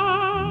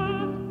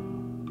 manna!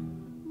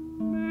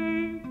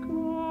 Make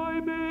my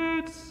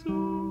bed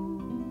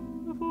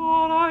soon,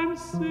 for I'm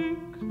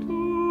sick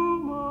to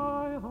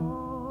my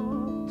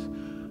heart,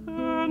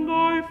 and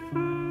I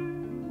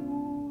fain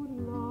would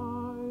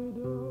lie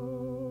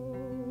down.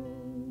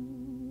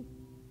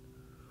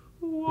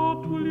 What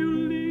will you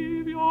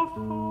leave your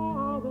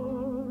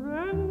father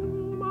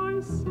and my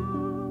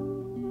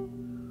son?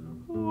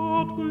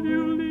 What will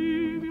you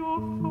leave your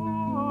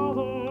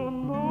father,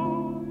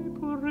 my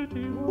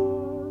pretty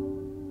one?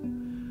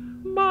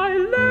 My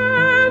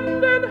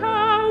land and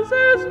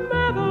houses,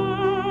 mother,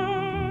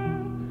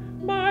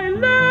 my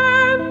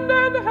land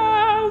and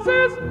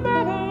houses,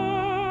 mother.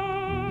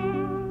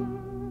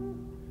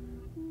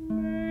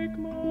 Make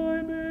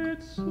my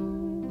bed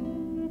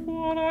soon,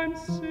 for I'm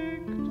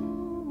sick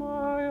to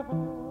my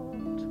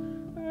heart,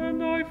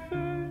 and I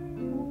fain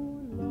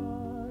would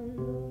lie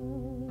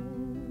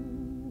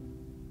down.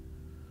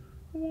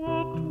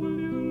 What will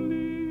you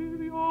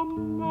leave your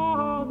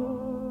mother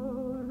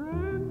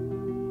and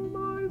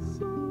my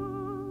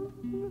son?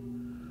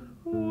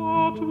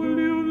 What will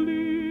you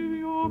leave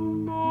your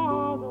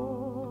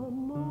mother,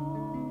 my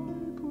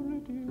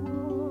pretty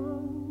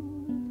one?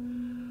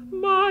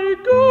 My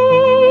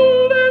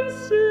gold and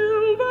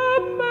silver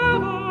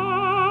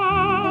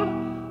mother,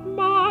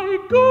 my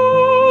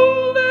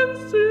gold and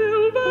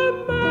silver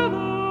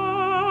mother.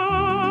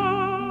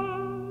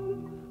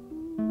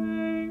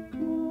 Make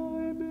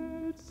my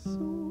bed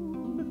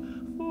soon,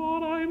 for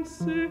I'm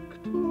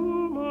sick to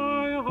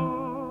my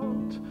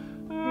heart,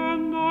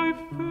 and I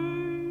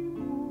fain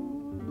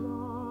would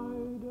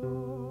lie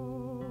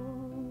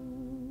down.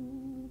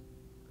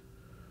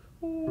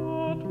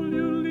 What will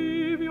you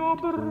leave your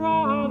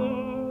brother,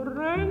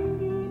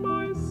 Rendall,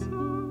 my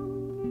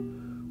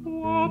son?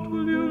 What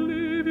will you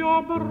leave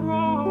your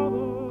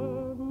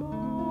brother,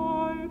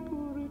 my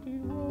pretty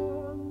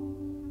one?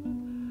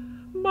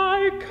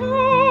 My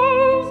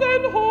cows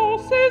and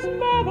horses,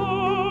 mother,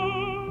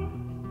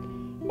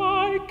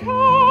 my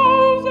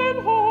cows and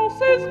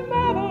horses,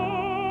 mother.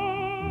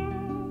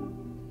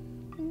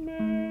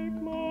 Make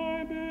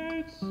my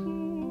bed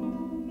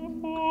soon,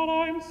 for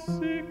I'm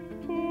sick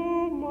to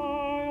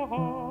my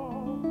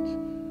heart,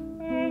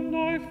 and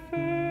I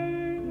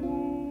fain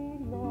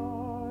would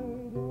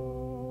lie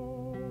down.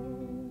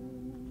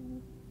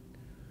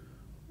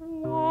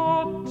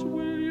 What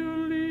will you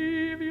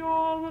leave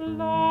your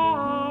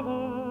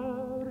lover,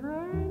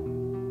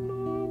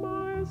 Rendall,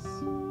 my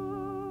son?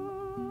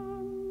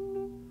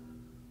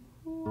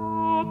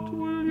 What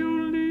will you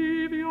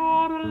leave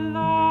your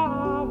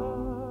lover,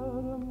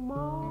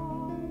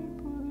 my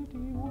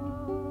pretty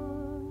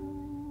one?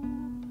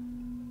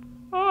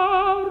 A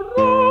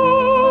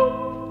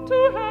rope to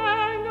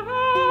hang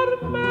her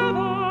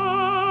mother,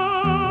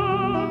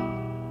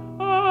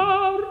 a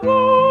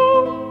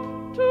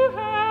rope to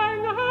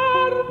hang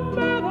her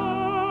mother.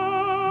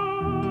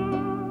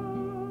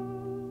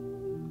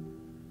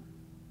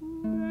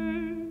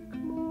 Make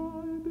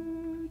my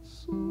bed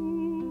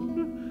soon,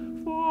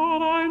 for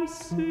I'm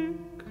sick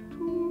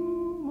to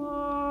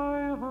my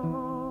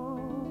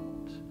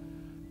heart,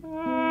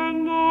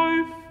 and I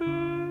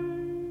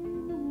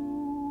fain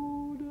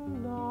would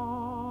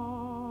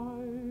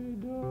lie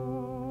down.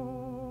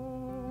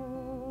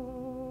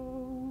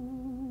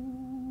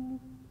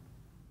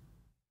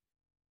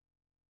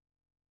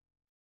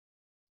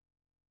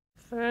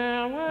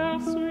 Farewell,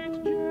 sweet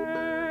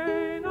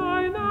Jane,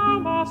 I now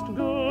must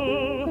go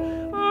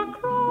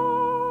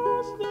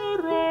across the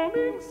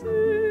roaming sea.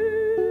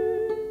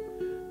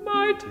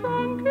 My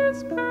trunk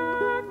is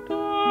packed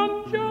on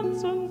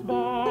Johnson's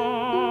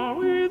bar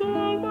with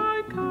all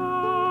my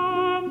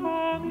company.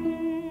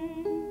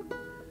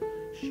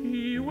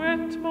 She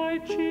wet my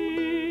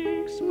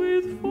cheeks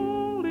with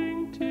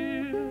falling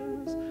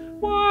tears,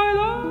 while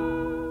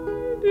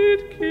I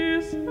did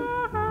kiss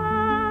her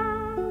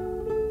hand.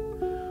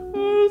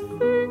 Oh,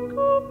 think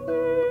of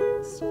me,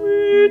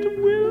 sweet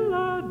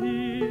Willa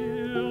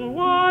dear,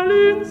 while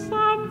in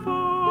some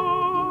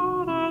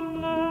foreign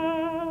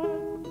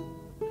land.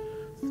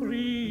 3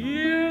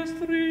 years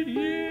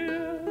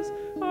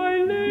I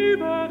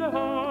labored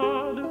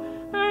hard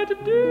at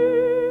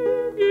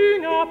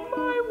digging up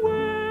my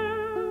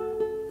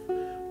wealth,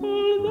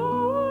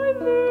 although I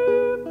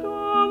lived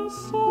on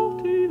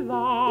salty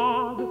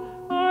lard,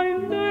 I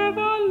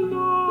never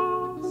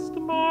lost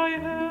my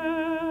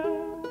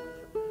health.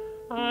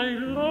 I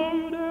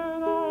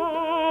loaded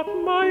up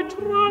my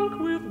trunk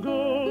with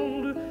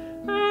gold,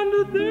 and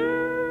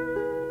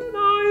then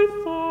I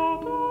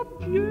thought of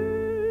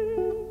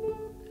Jane,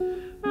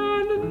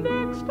 and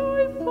next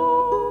I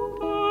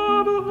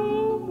thought of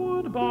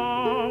homeward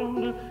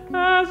bound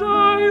as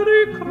I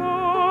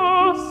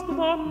recrossed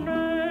the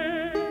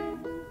main.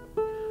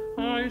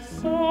 I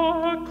saw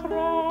her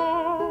cross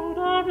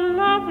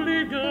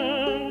lovely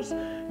girls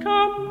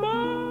come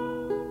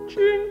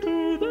marching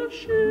to the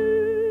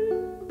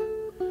ship.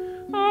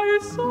 I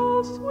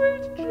saw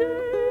sweet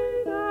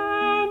Jane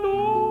and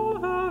all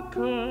her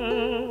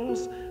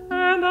curls,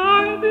 and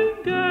I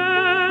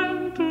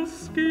began to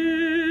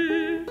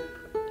skip.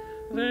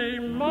 They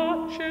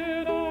marched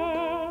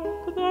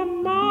up the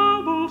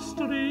marble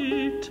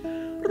street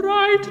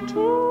right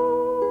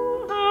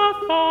to her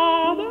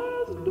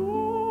father's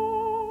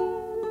door.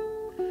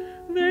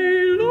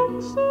 They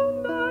looked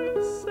so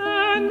nice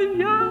and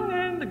young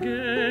and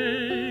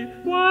gay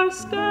while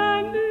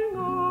standing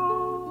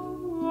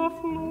on the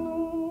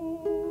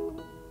floor.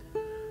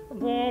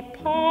 The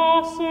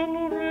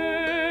parson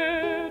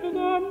read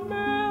the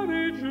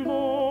marriage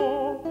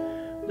law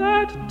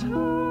that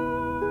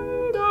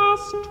tied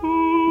us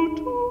two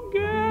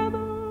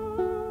together,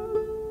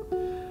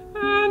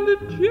 and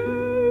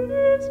Jane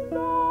is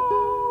now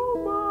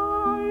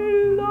my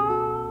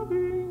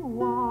loving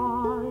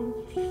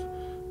wife,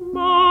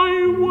 my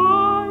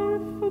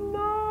wife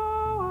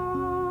now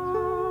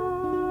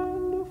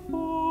and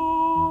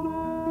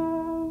forever.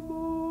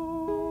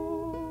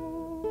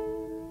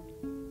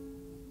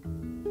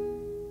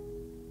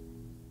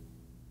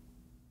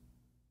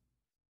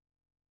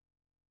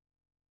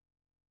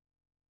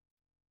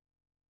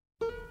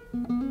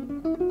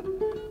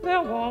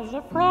 There was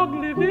a frog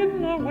lived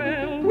in a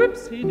well,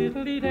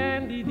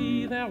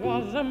 whipsy-diddly-dandy-dee. There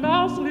was a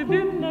mouse lived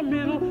in the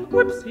middle,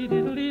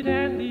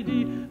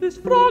 whipsy-diddly-dandy-dee. This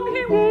frog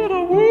he wore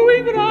a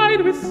wooing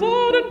ride, with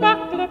sword and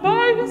buckler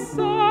by his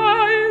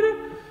side,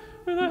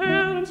 with a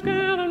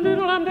harum-scarum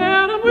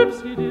diddle-am-darum,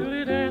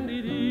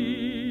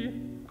 whipsy-diddly-dandy-dee.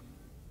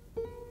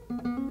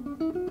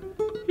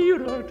 He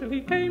rode till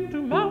he came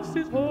to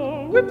Mouse's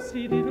hall,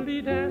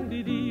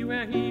 whipsy-diddly-dandy-dee,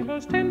 where he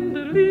most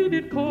tenderly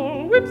did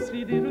call,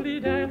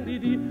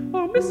 whipsy-diddly-dandy-dee.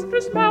 Oh,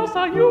 Mistress Mouse,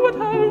 are you at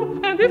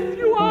home? And if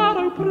you are,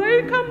 oh,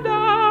 pray come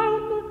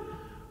down,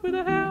 with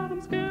a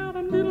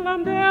harum-scarum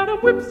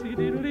diddle-am-darum,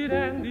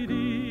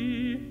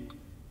 whipsy-diddly-dandy-dee.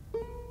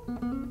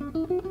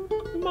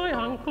 My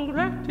Uncle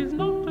Rat is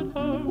not at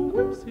home,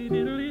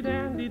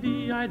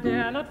 whipsy-diddly-dandy-dee. I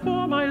dare not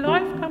for my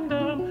life come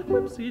down,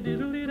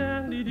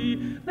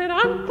 whipsy-diddly-dandy-dee. Then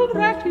Uncle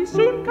Rat he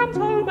soon comes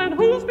home, and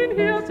who's been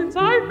here since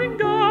I've been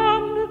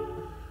gone?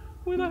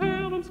 With a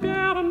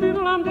harum-scarum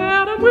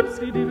diddle-am-darum,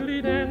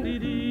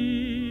 whipsy-diddly-dandy-dee.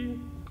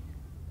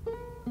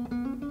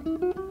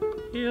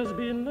 Here's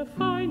been a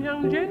fine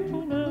young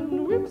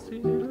gentleman,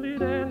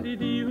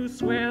 whipsy-diddly-dandy-dee, who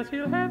swears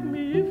he'll have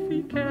me if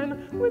he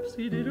can,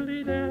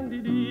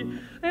 whipsy-diddly-dandy-dee.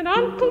 And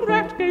Uncle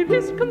Rat gave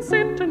his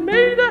consent and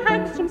made a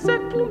handsome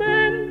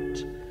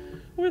settlement,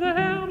 with a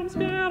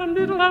harum-scarum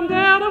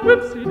diddle-am-darum,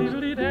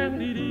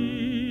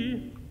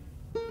 whipsy-diddly-dandy-dee.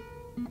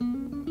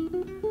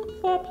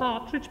 For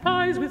partridge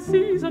pies with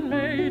season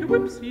made,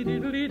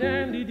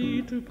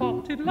 whipsy-diddly-dandy-dee. To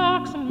potted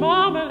larks and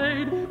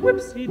marmalade,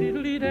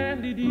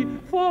 whipsy-diddly-dandy-dee.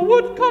 For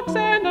woodcocks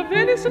and a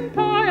venison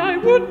pie, I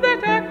would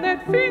that at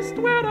that feast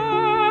were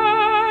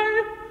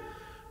I,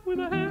 with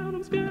a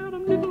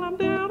harum-scarum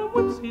diddle-am-darum,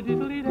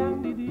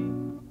 whipsy-diddly-dandy-dee.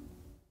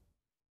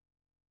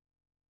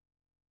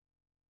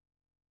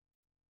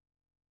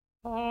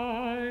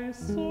 I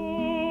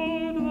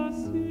sowed the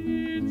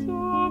seeds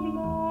of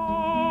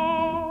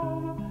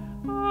love,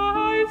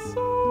 I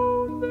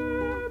sowed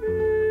them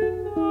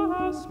in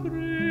the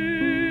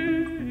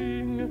spring,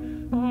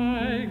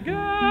 I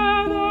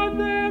gathered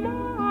them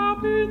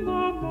up in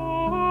the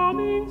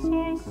morning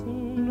so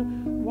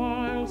soon,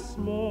 while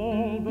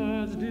small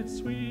birds did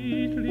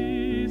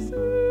sweetly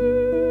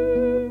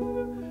sing,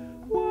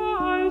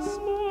 while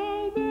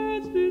small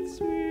birds did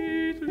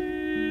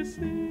sweetly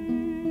sing.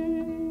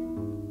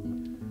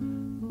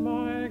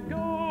 My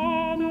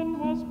garden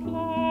was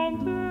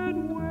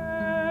planted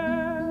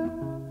well,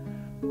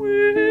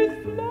 with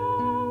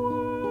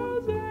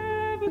flowers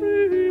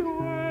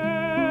everywhere,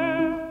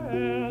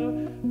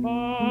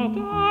 but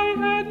I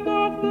had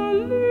not the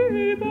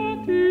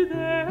liberty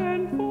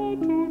then for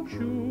to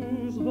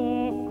choose the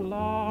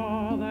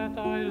flower that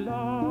I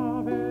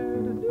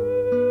loved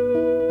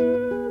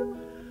dear,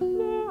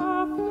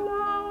 the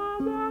flower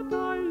that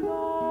I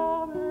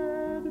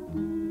loved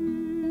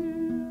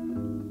dear.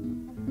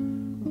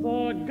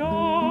 The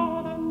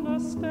gardener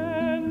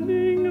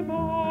standing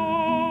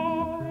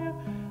by,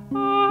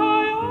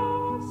 I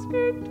asked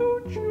him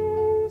to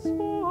choose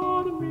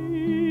for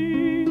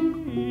me.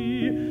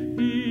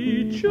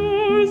 He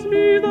chose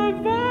me the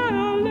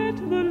violet,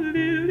 the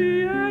lily,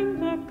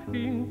 and the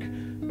pink,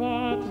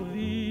 but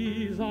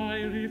these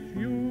I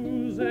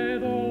refused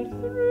all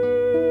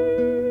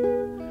three.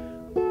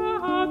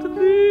 But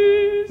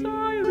these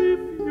I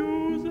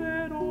refused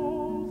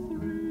all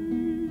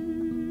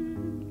three.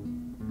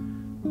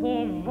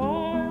 The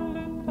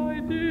violet I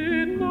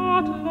did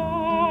not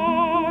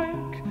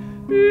like,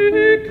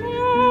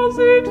 because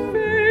it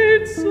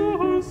fades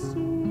so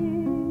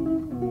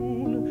soon.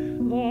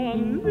 The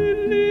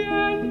lily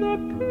and the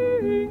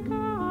pink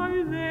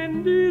I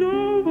then did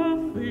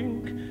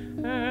overthink,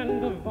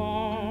 and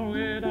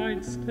vowed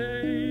I'd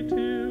stay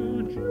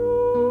till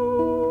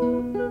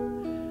June,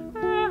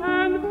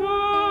 and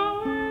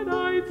vowed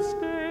I'd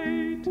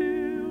stay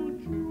till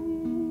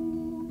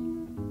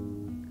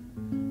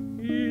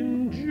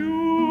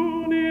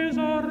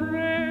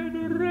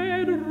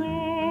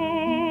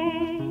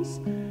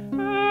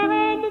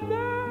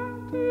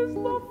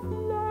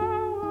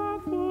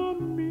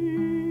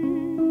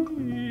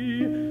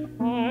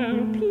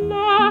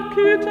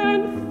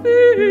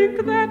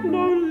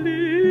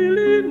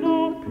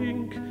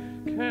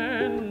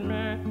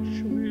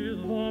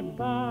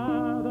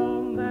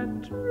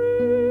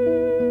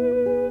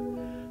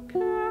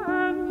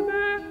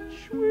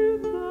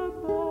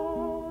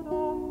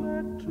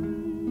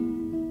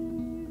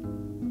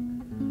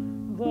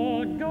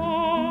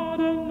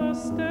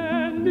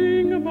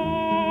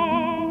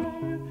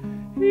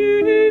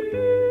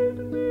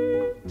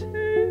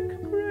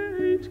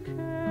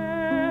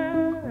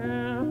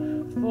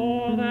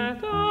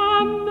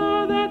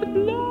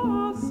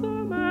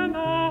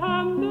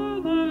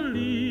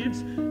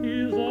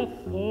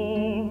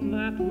thorn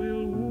that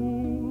will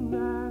wound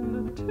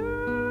and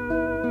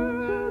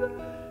tear,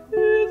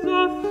 is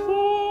a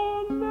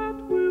thorn that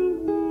will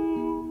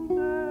wound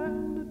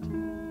and tear.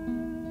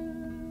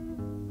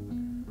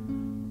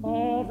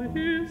 Of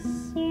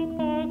hyssop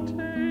I'll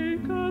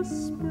take a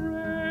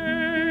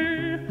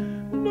spray,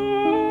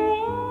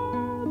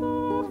 no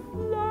other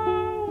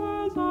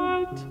flowers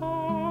I'll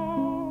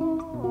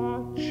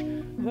touch,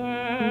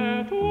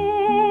 that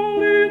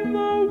all in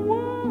the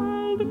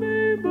world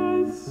may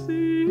both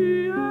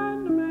see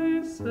and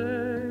may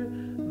say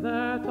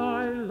that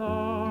I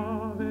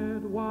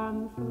loved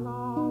one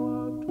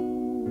flower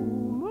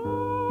too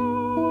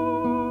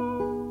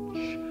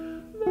much,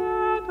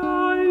 that I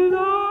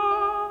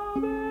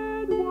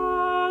loved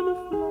one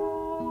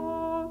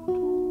flower too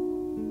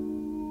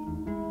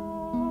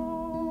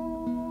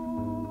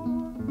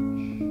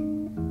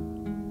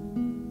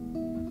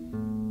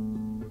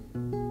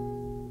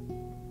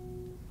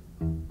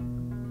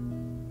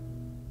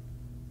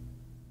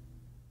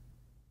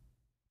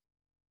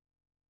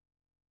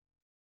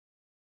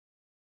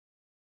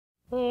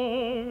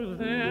Oh,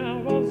 there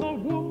was a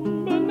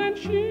woman, and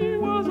she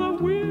was a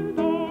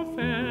widow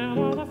fair,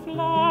 of the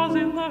flowers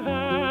in the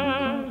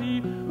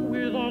valley,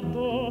 with a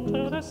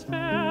daughter as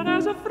fair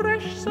as a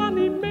fresh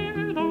sunny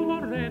meadow,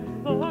 the red,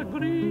 the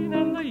green,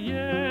 and the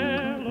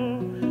yellow.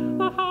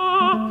 The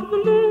harp, the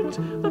lute,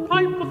 the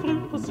pipe, the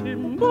flute, the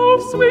cymbal,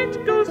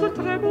 sweet goes the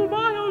treble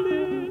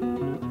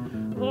violin.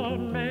 The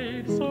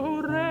maid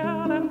so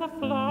rare and the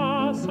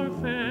flower so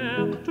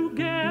fair,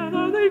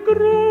 together they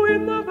grew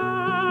in the valley.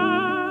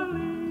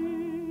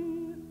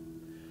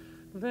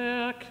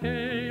 There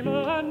came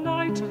a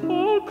knight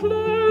all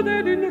clothed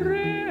in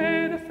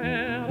red,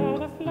 fair are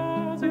the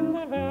flowers in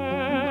the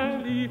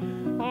valley.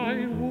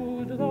 I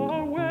would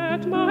thou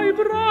wert my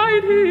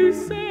bride, he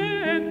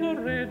said, the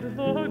red,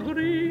 the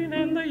green,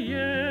 and the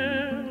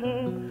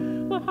yellow.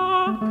 The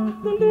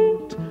harp, the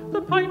lute,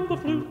 the pipe, the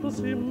flute, the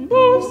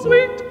cymbal,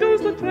 sweet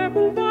goes the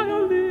treble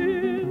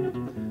violin.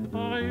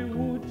 I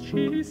would,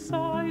 she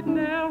sighed,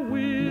 ne'er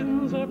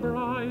wins a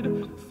bride,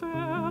 fair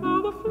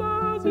are the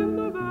flowers in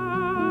the valley.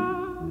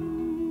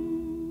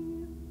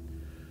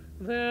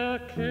 There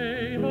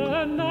came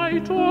a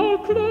knight all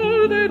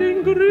clothed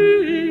in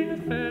green,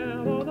 fair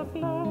are the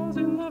flowers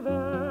in the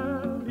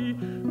valley.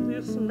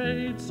 This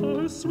maid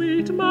so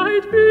sweet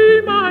might be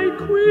my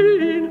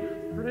queen,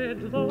 red,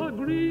 the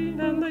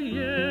green, and the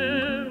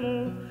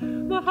yellow.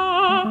 The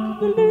harp,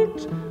 the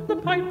lute, the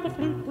pipe, the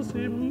flute, the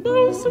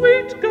cymbal,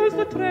 sweet goes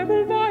the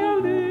treble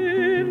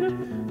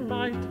violin.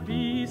 Might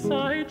be,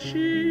 sighed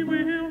she,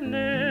 will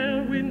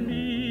ne'er win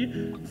me,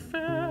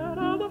 fair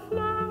are the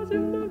flowers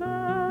in the valley.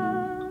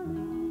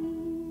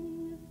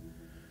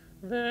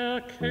 There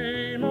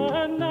came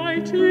a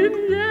knight in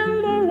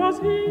yellow, was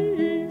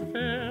he,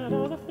 fair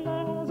are the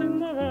flowers in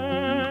the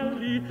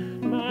valley.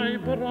 My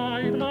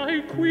bride, my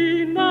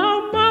queen,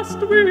 thou must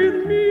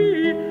with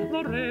me,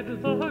 the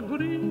red, the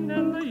green,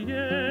 and the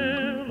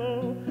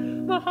yellow.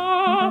 The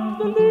harp,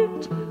 the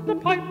lute, the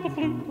pipe, the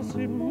flute, the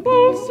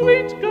cymbal,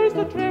 sweet goes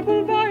the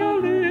treble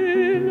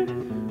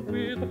violin.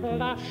 With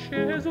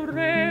blushes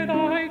red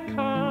I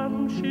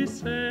come, she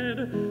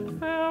said,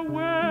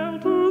 farewell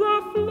to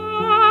the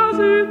flowers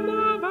in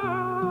the valley.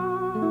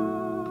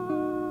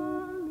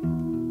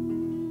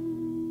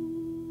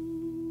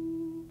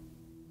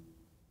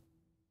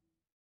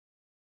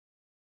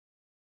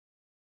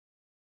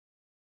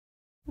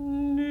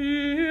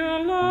 Near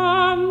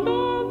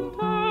London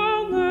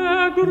town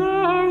there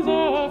grows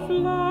a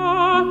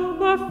flower,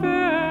 the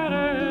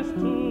fairest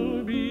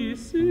to be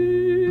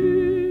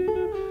seen.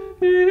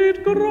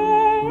 It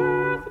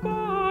groweth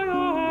by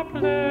a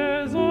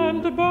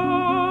pleasant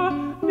bower,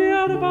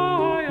 near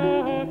by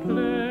a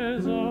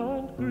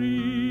pleasant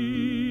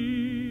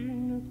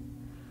green.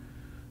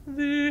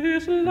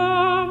 This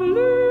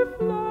lovely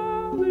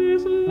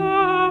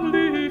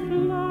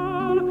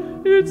flower,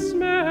 it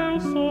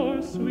smells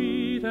so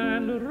sweet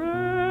and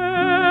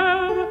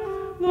rare.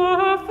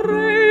 The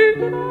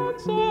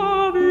fragrance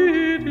of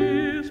it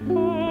is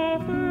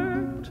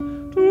perfect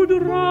to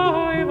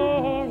drive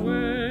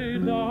away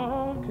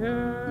dark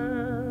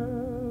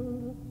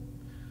care.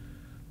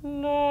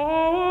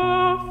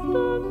 Now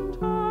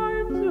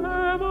oftentimes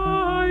have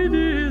I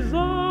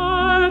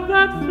desired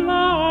that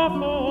flower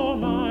for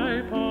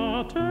my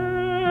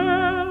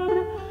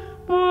parterre,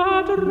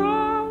 but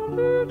round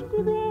it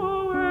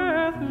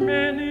groweth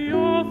many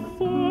a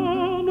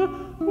thorn,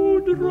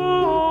 who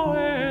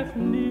draweth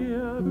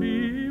near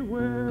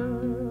beware.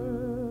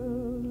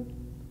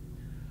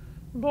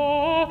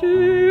 But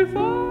if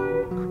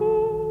I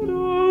could,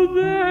 oh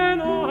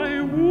then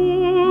I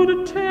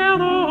would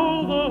tear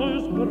all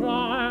those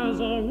briars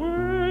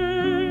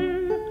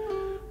away.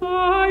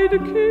 I'd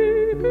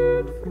keep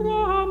it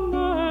from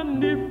the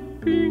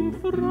nipping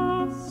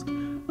frost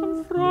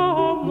and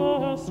from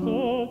the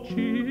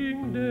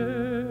scorching day.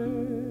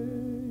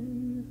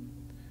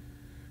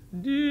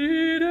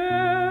 Did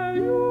e'er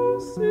you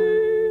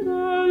see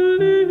the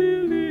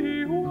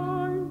lily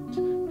white?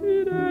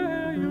 Did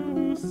e'er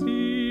you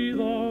see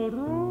the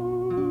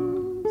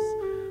rose?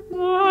 The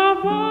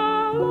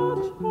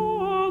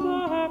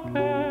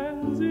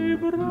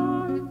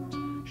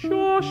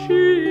for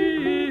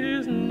she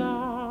is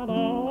none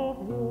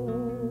of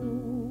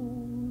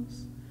those.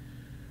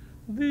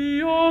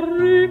 The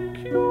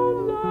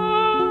auricula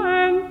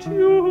and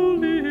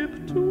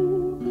tulip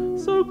too,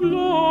 so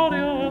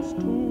glorious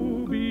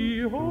to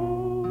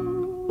behold,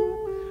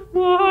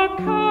 the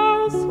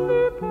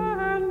cowslip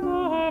and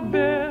the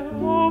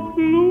bell of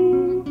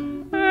blue,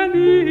 and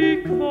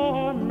eke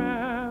the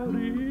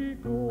marigold.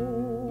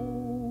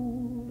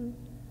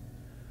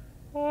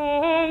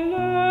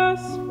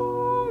 Alas,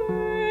 for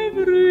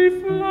every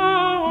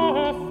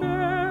flower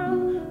fair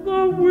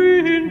the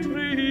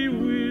wintry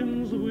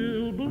winds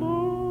will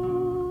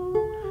blow,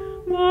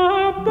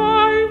 the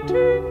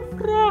biting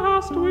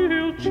frost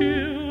will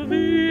chill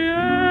the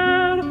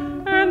air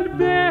and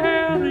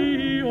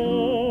bury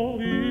all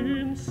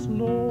in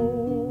snow.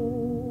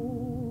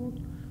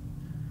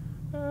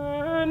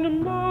 And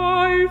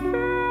my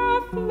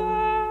fair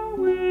flower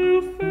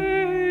will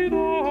fade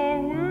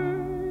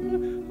away,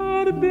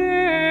 her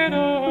bed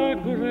a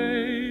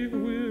grave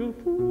will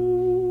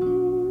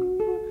prove,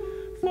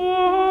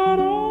 for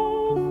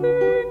all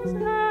things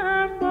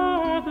have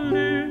but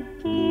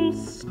little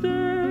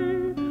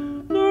stay,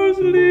 those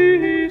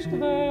least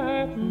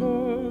that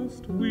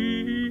most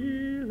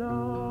we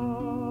love.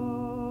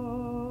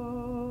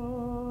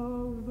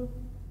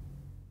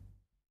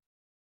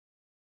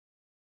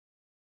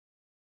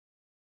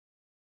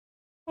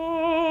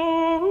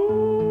 Oh,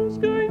 who's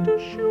going to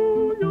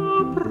shoe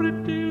your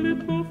pretty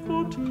little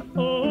foot?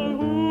 Oh,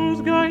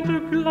 who's going to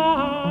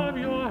glove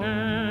your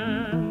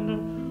hand?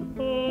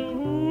 Oh,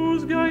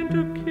 who's going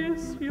to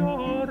kiss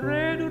your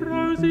red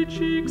rosy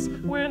cheeks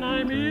when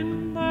I'm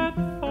in that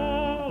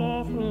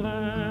far-off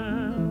land?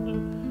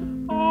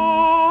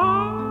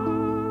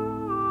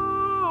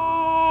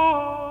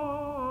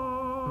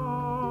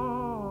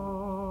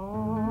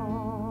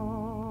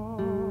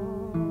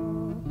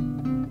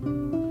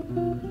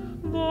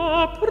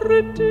 The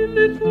pretty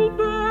little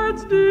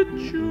birds did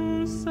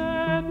choose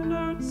sad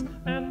notes,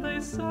 and they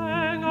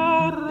sang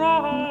a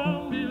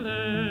roundelay.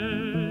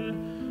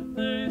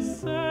 They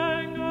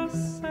sang a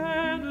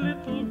sad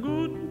little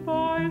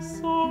goodbye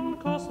song,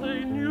 'cause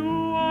they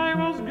knew I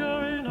was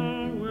going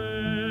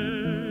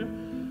away.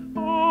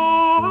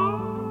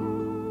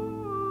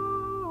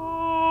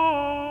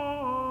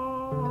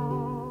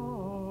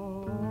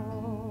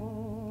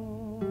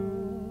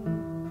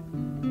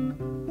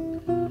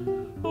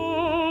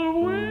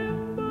 Oh,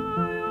 when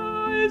my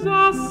eyes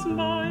are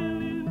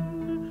smiling,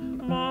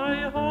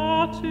 my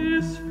heart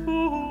is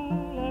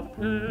full of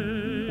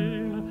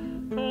pain,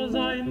 'cause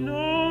I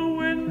know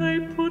when they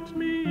put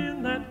me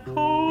in that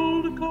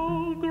cold,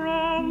 cold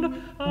ground,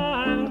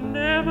 I'll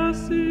never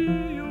see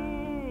you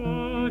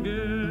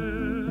again.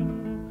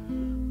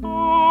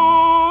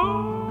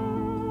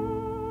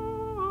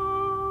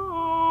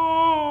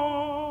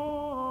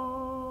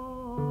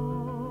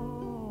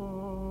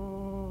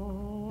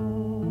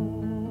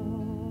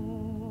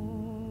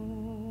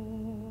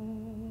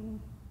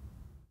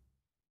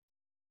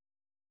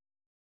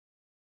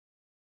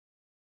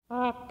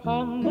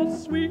 Upon the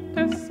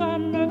sweetest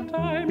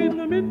summertime, in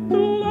the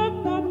middle of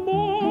the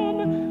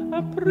morn,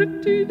 a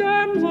pretty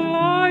damsel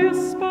I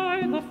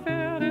espy, the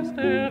fairest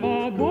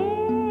ever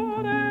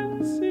born,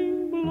 and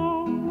sing,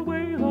 blow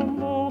away the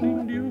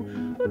morning dew,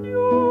 the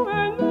dew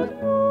and the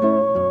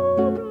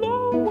dew,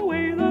 blow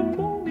away the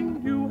morning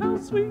dew, how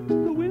sweet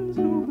the winds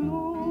do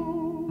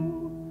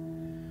blow.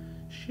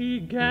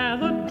 She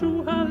gathered to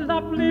her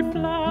lovely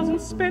flowers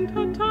and spent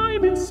her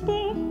time in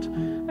sport,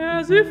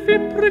 as if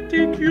in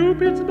pretty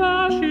Cupid's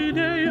bower she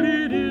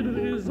daily did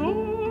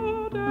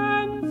resort,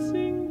 and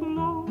sing,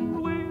 blow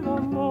away the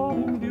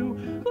morning dew,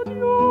 the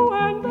dew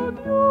and the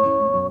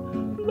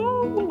dew,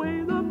 blow away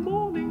the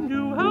morning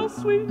dew, how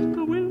sweet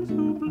the winds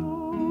do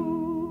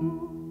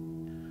blow.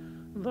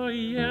 The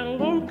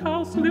yellow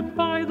cowslip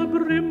by the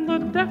brim, the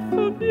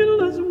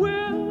daffodil as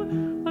well,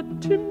 the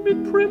timid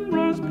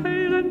primrose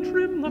pale and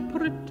trim, the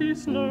pretty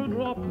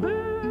snowdrop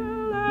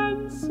bell,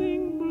 and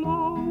sing,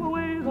 blow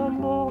away the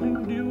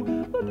morning dew,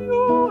 the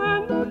dew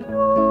and the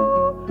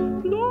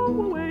dew, blow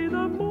away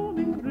the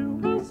morning dew,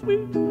 how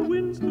sweet the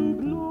winds do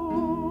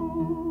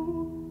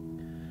blow.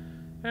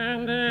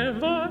 And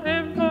ever,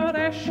 ever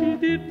as she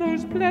did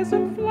those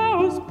pleasant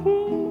flowers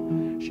pull,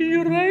 she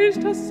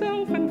raised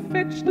herself and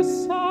fetched a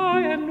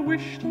sigh and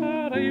wished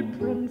her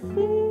apron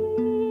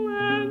full,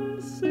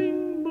 and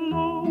sing,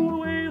 blow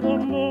away the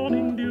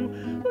morning dew,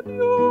 the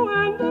dew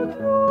and the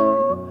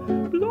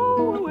dew,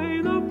 blow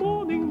away the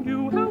morning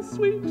dew, how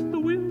sweet the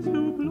winds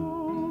do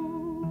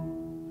blow.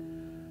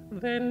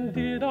 Then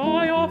did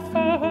I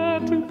offer her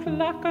to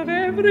pluck of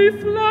every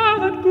flower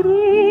that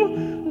grew,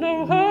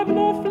 no herb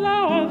nor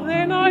flower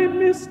then I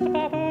missed,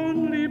 but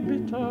only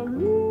bitter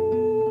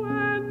rue,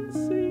 and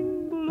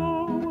sing,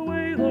 blow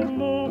away the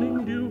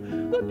morning dew,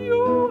 the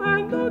dew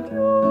and the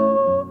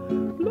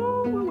dew,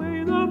 blow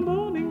away the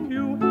morning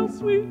dew, how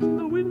sweet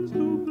the winds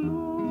do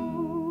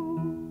blow.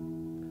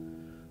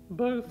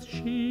 Both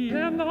she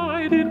and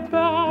I did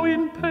bow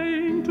in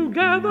pain to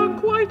gather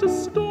quite a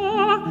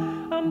store,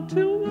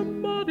 until the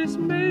modest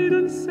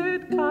maiden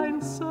said,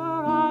 kind sir,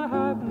 I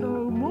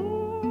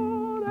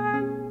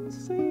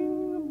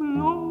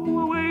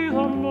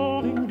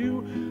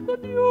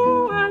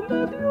dew and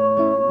the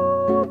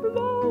dew.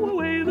 Blow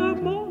away the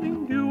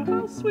morning dew,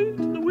 how sweet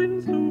the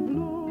winds do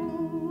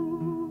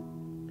blow.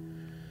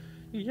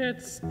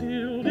 Yet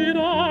still did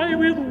I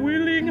with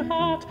willing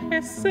heart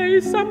essay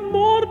some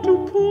more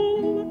to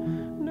pull.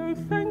 No,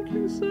 thank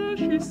you, sir,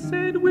 she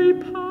said, we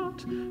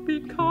part,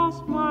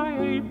 because my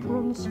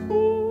apron's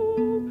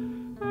full.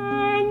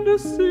 And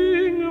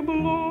sing,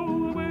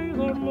 blow away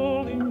the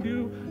morning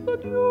dew, the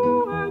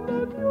dew and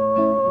the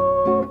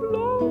dew.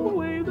 Blow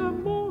away the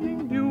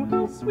morning dew,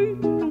 how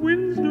sweet the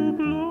winds do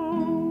blow.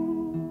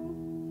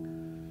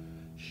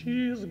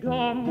 She's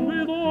gone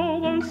with all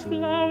those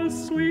flowers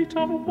sweet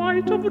of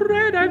white, of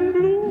red and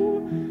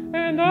blue,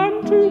 and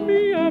unto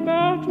me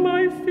about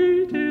my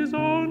feet is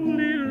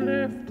only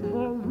left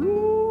the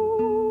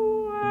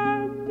rue.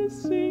 And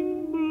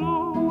sing,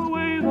 blow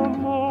away the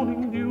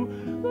morning dew,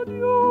 the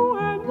dew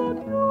and the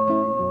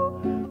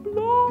dew.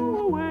 Blow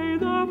away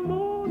the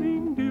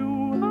morning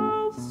dew,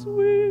 how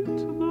sweet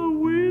the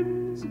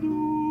winds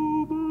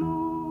do blow.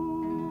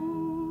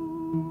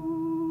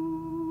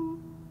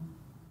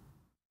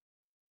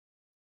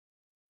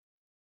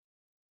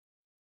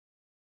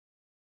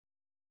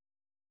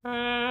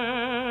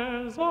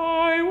 As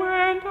I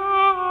went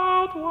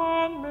out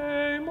one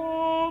May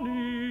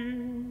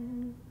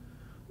morning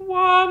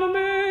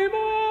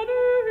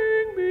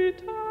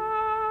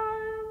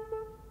betime,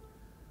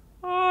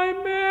 I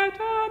met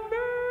a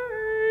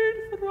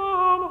maid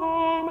from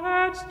home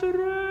had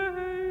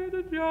strayed,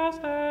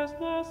 just as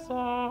the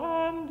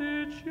sun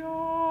did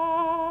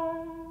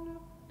shine.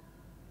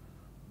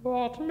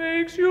 What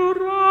makes you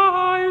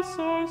rise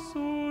so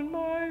soon,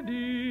 my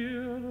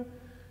dear,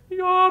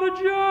 your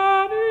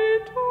journey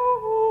to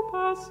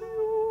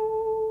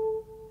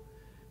pursue?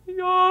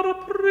 Your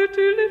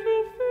pretty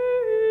little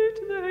feet,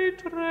 they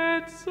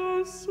tread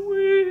so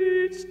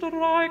sweet,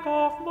 strike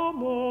off the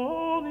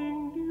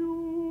morning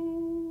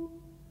dew.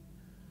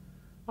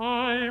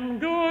 I'm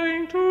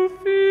going to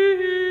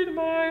feed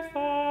my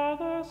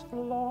father's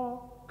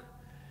flock,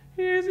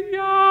 his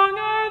young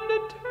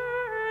and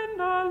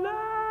tender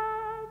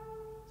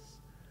lambs,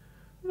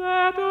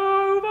 that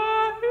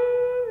over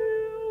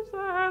hills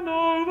and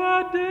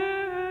over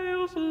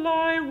dales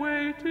lie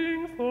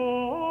waiting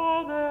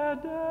for their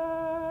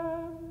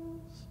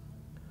dams.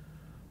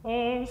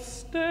 Oh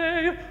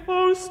stay,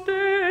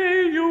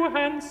 you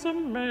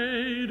handsome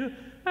maid,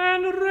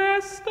 and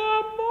rest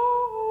a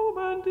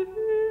moment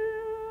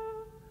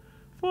here,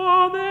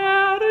 for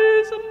there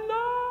is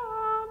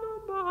none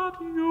but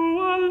you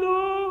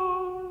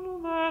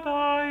alone that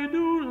I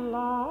do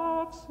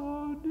love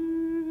so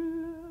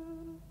dear.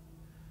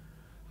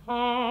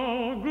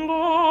 How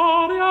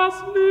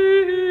gloriously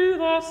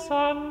the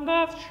sun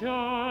doth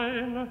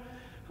shine,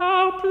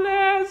 how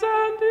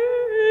pleasant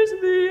is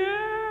the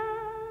air.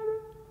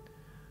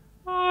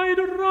 I'd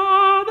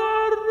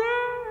rather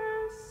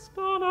rest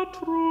on a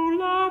true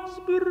love's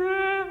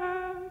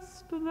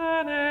breast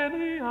than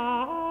any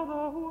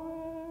other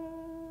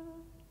where.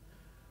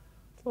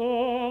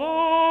 For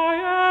I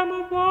am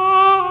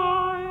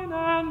thine,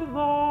 and thou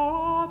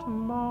art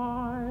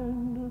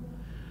mine.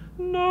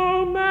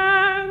 No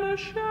man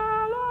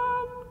shall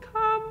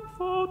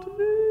uncomfort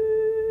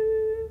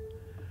thee.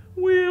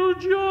 We'll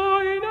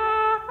join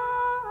our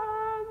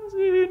hands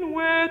in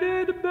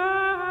wedded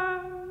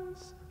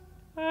bands,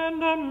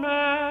 and a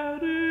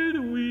married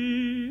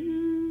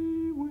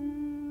we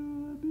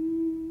will be.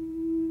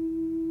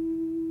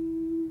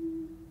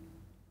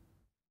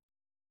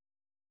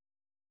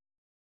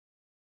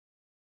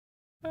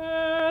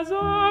 As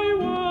I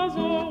was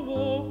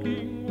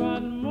a-walking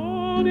one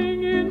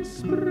morning in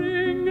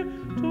spring,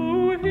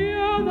 to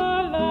hear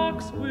the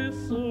larks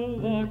whistle,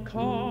 the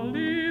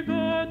collie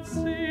birds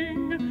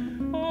sing,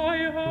 I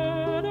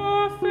heard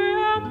a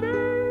fair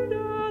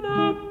maiden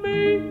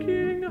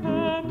a-making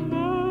her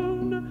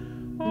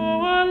moan.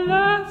 Oh,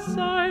 alas,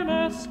 I'm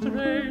a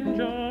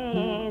stranger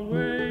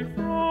away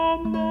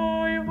from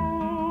my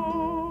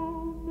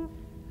home.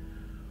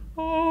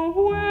 Oh,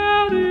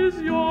 where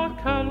is your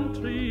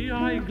country?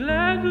 I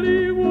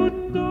gladly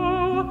would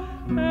know,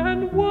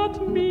 and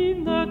what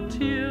mean the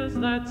tears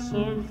that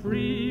so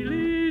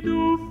freely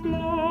do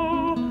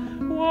flow?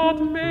 What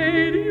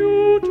made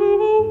you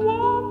to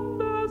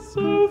wander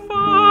so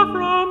far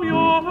from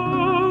your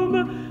home,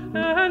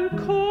 and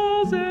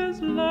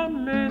causes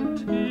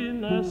lament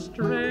in a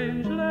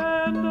strange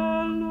land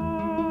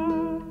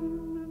alone?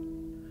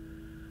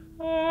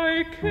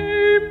 I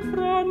came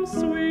from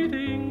sweet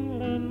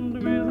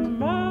England with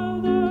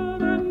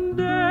mother and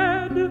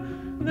dad.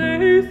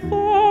 They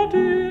thought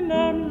in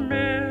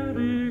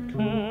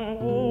America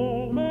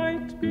all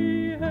might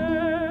be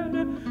had,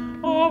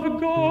 of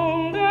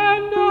gold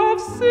and of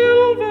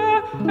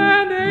silver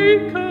and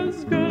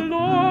acres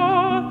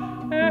galore,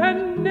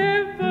 and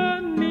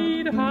never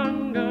need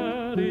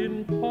hunger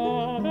in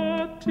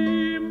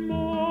poverty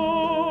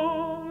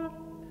more.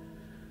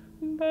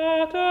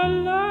 But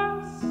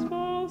alas,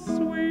 for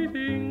sweet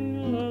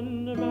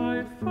England, my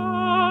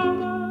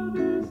father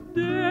is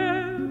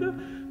dead.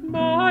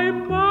 My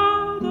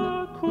mother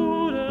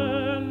could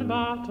earn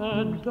but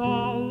 $1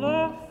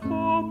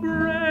 for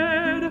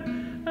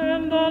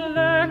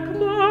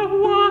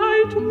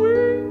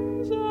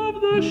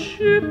the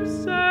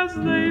ships as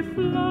they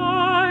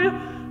fly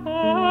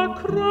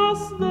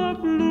across the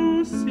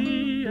blue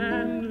sea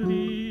and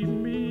leave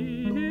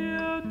me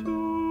here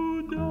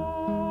to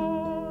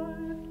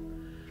die.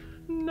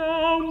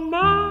 Now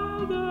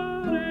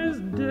mother is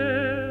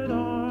dead,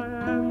 I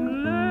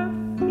am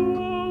left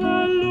all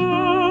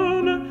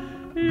alone.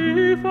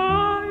 If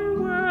I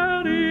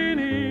were in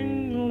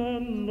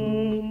England,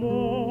 no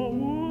more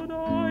would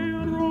I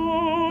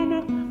roam.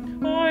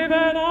 I've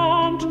an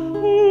aunt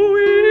who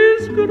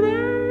is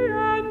grey,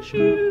 and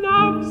she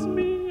loves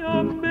me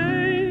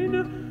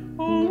amain.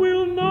 Oh,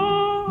 will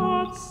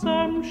not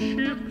some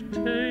ship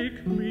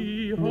take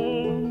me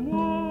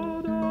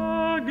homeward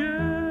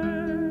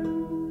again?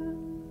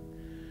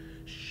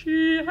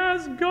 She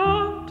has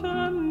got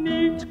a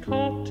neat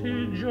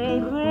cottage, a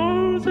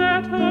rose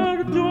at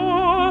her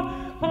door,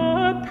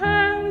 her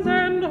pans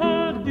and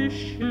her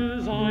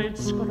dishes I'd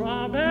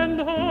scrub, and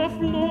her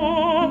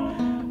floor.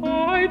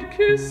 I'd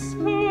kiss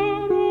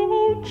her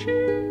old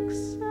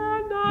cheeks,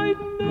 and I'd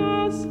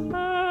nurse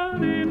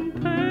her in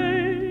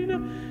pain,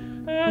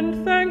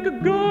 and thank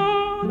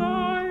God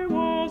I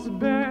was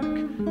back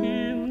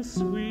in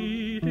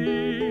sweet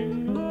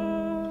England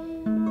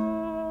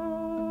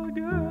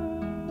again.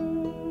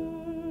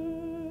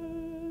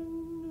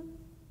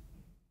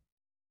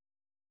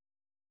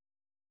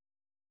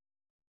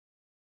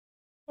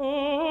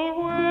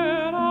 Oh,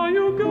 where are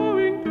you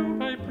going to,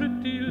 my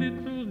pretty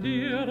little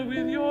dear,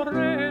 with your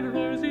red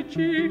rosy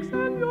cheeks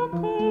and your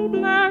coal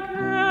black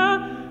hair?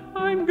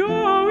 I'm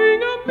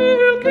going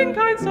a-milking,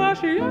 kind sir,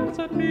 she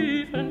answered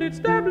me, and it's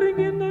dabbling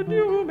in the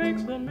dew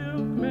makes the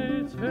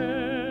milkmaids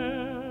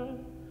fair.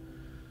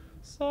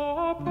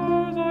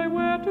 Suppose I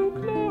were to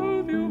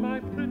clothe you, my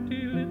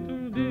pretty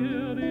little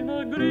dear, in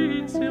a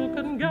green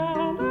silken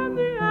gown and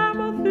the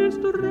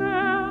amethyst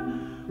rare.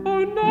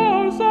 Oh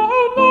no,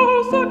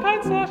 sir,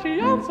 kind sir, she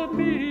answered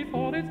me,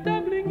 for it's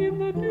dabbling in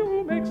the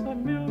dew makes the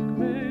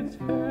milkmaids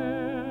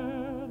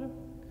fair.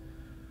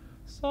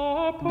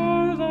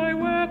 Suppose I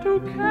were to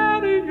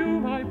carry you,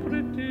 my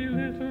pretty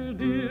little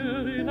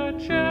dear, in a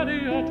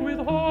chariot with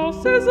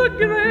horses, a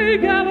grey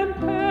gallant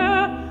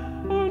pair.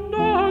 Oh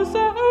no,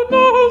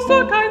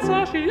 sir, kind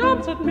sir, she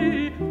answered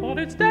me, for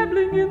it's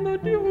dabbling in the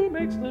dew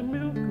makes the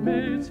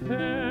milkmaids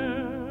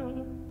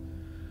fair.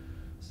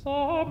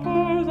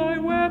 Suppose I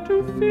were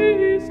to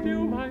feast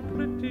you, my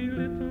pretty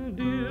little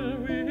dear,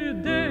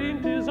 with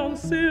dainties on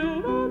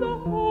silver the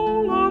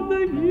whole of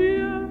the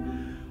year.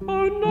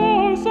 Oh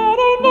no,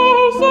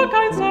 sir,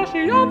 kind sir,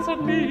 she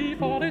answered me,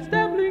 for it's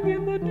dabbling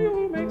in the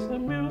dew makes the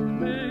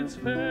milkmaids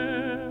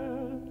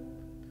fair.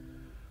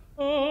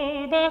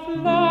 Oh, but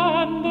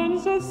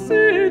London's a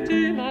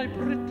city, my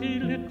pretty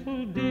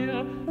little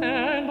dear,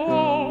 and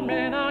all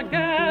men are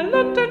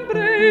gallant and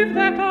brave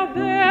that are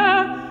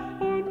there.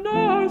 Oh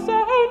no,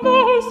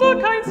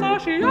 sir, kind sir,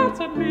 she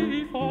answered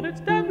me, for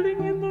it's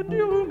dabbling in the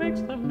dew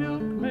makes the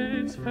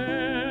milkmaids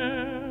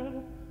fair.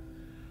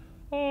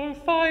 Oh,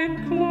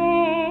 fine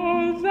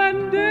clothes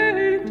and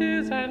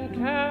dainties and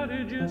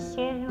carriages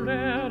so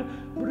rare,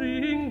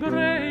 bring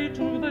grey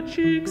to the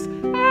cheeks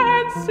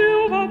and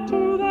silver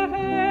to the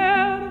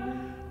hair.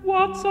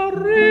 What's a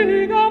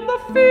ring on the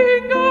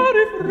finger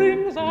if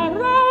rings are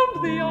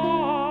round the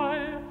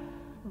eye?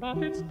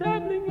 But it's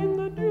dabbling in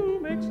the dew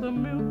makes the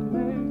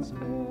milkmaids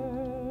fair.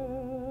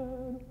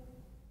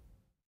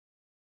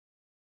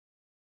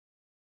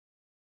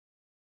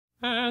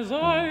 As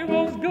I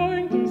was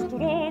going to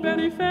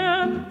Strawberry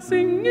Fair,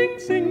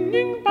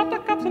 singing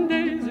buttercups and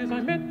daisies,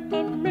 I met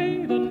a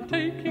maiden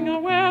taking a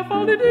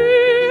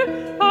ware-fol-de-dee.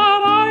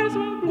 Her eyes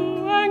were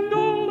blue and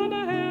golden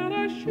hair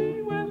as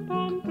she went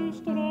on to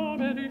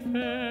Strawberry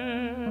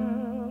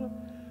Fair.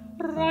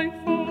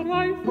 Rifle,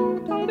 rifle,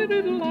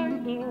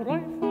 tolly-diddle-idle,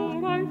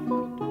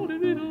 rifle,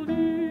 tolly-diddle-dee.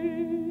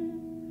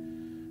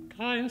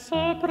 Kind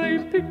sir, pray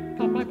pick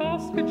up my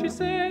basket, she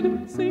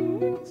said,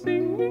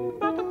 singing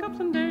buttercups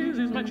and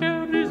daisies, my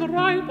cherries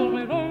ripe, all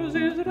my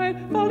roses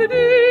red,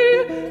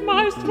 fol-de-dee.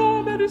 My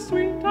strawberries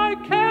sweet, I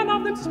can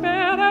of them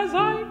spare as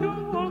I go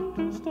on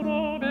to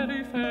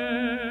Strawberry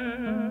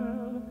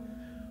Fair.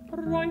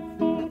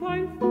 Rifle,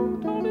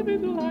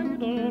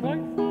 tolly-diddle-idle,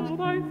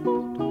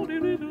 rifle,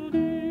 tolly-diddle-dee.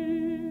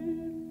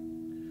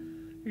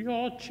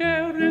 Your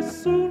cherries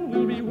soon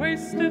will be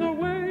wasted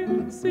away,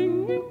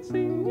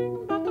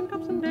 singing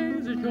buttercups and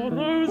daisies, your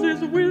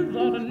roses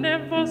wither and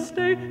never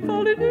stay,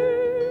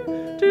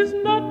 fol-de-dee. 'Tis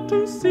not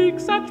to seek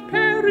such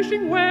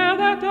perishing wear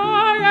that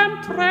I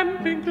am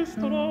tramping to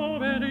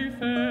Strawberry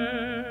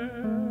Fair.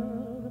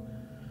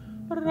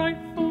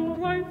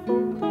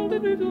 Rifle,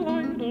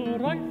 tolly-diddle-idle,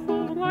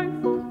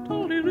 rifle,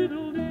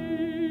 tolly-diddle-dee.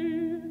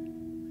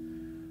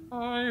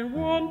 I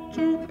want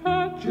to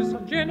purchase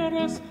a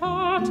generous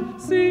heart,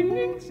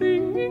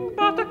 singing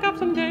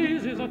buttercups and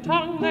daisies, a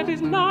tongue that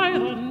is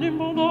neither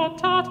nimble nor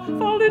tart,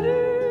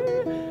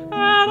 fol-de-dee.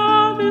 An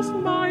honest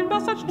mind,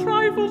 but such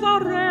trifles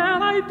are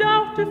rare, I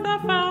doubt if they're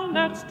found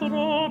at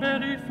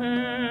Strawberry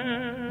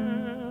Fair.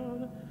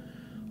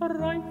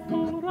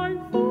 Rifle,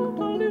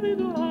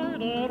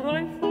 tolly-diddle-idle,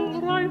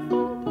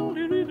 rifle,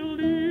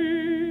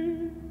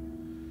 tolly-diddle-dee.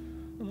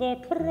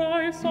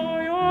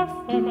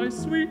 my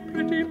sweet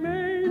pretty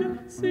maid,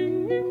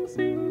 singing,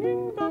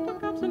 singing,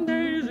 buttercups and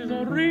daisies,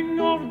 a ring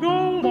of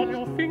gold on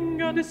your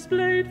finger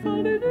displayed,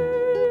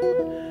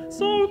 fa-di-dee.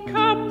 So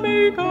come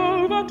make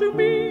over to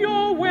me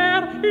your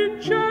ware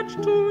in church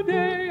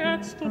today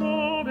at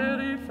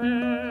Strawberry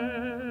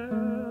Fair.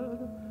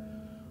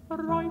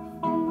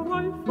 Rifle,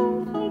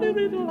 rifle,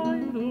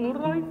 fal-de-riddle-I-do,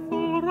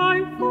 rifle,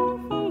 rifle,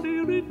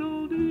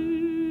 fal-de-riddle-dee.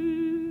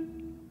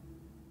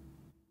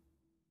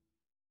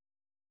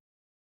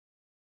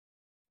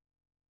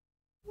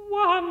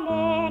 One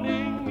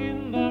morning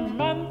in the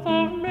month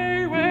of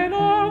May, when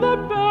all the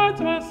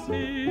birds were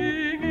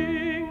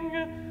singing,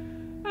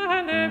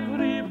 and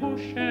every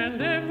bush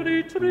and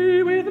every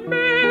tree with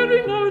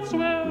merry notes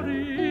were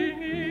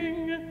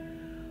ringing,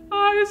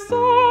 I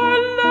saw a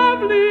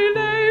lovely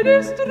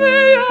lady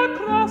stray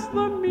across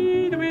the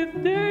mead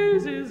with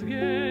daisies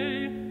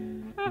gay,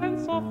 and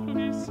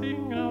softly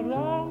sing a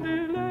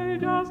roundelay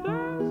just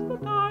as the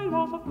tide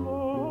was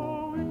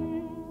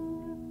a-flowing.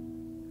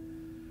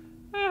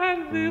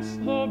 And this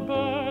the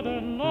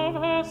burden of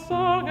her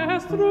song,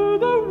 as through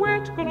the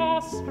wet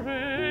grass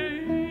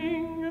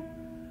straying,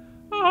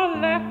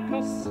 alack,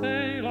 a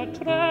sailor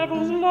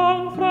travels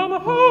long from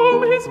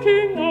home, his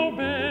king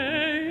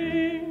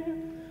obeying.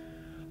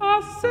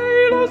 A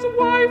sailor's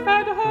wife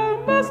at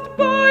home must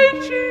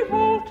bide, she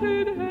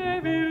halted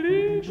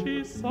heavily,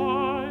 she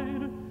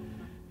sighed.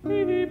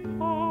 He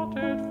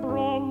parted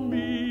from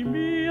me,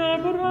 me a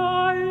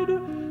bride,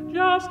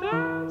 just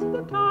as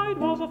the tide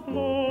was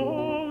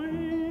a-flowing.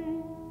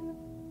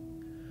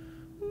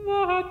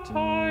 The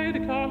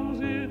tide comes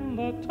in,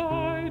 the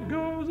tide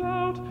goes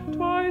out,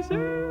 twice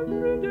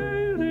every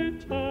day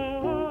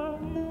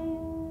returning,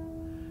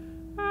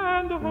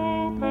 and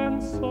hope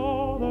and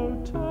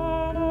sorrow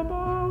turn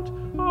about,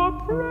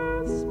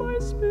 oppress my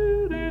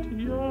spirit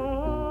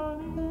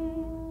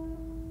yearning.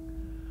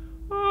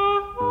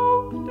 A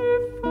hope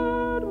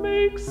deferred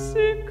makes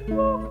sick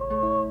the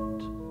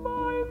heart,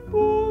 my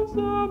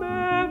bosom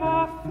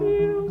ever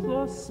feels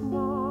the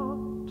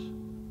smart.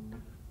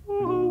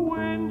 Oh,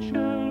 when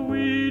shall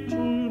we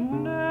two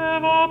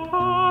never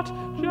part,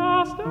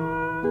 just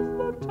as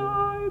the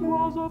tide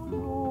was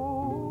a-flowing?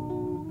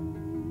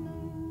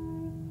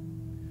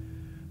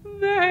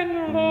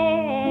 Then lo,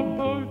 a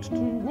boat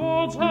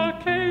towards her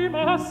came,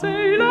 a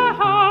sailor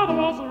hard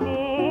was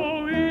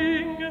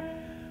rowing.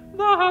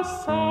 The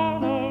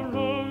sun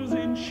arose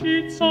in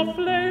sheets of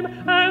flame,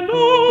 and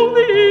all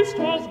the east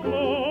was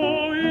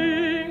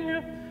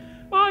glowing.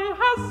 My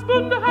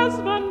husband,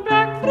 husband,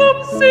 back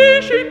from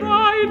sea, she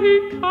cried,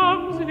 he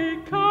comes, he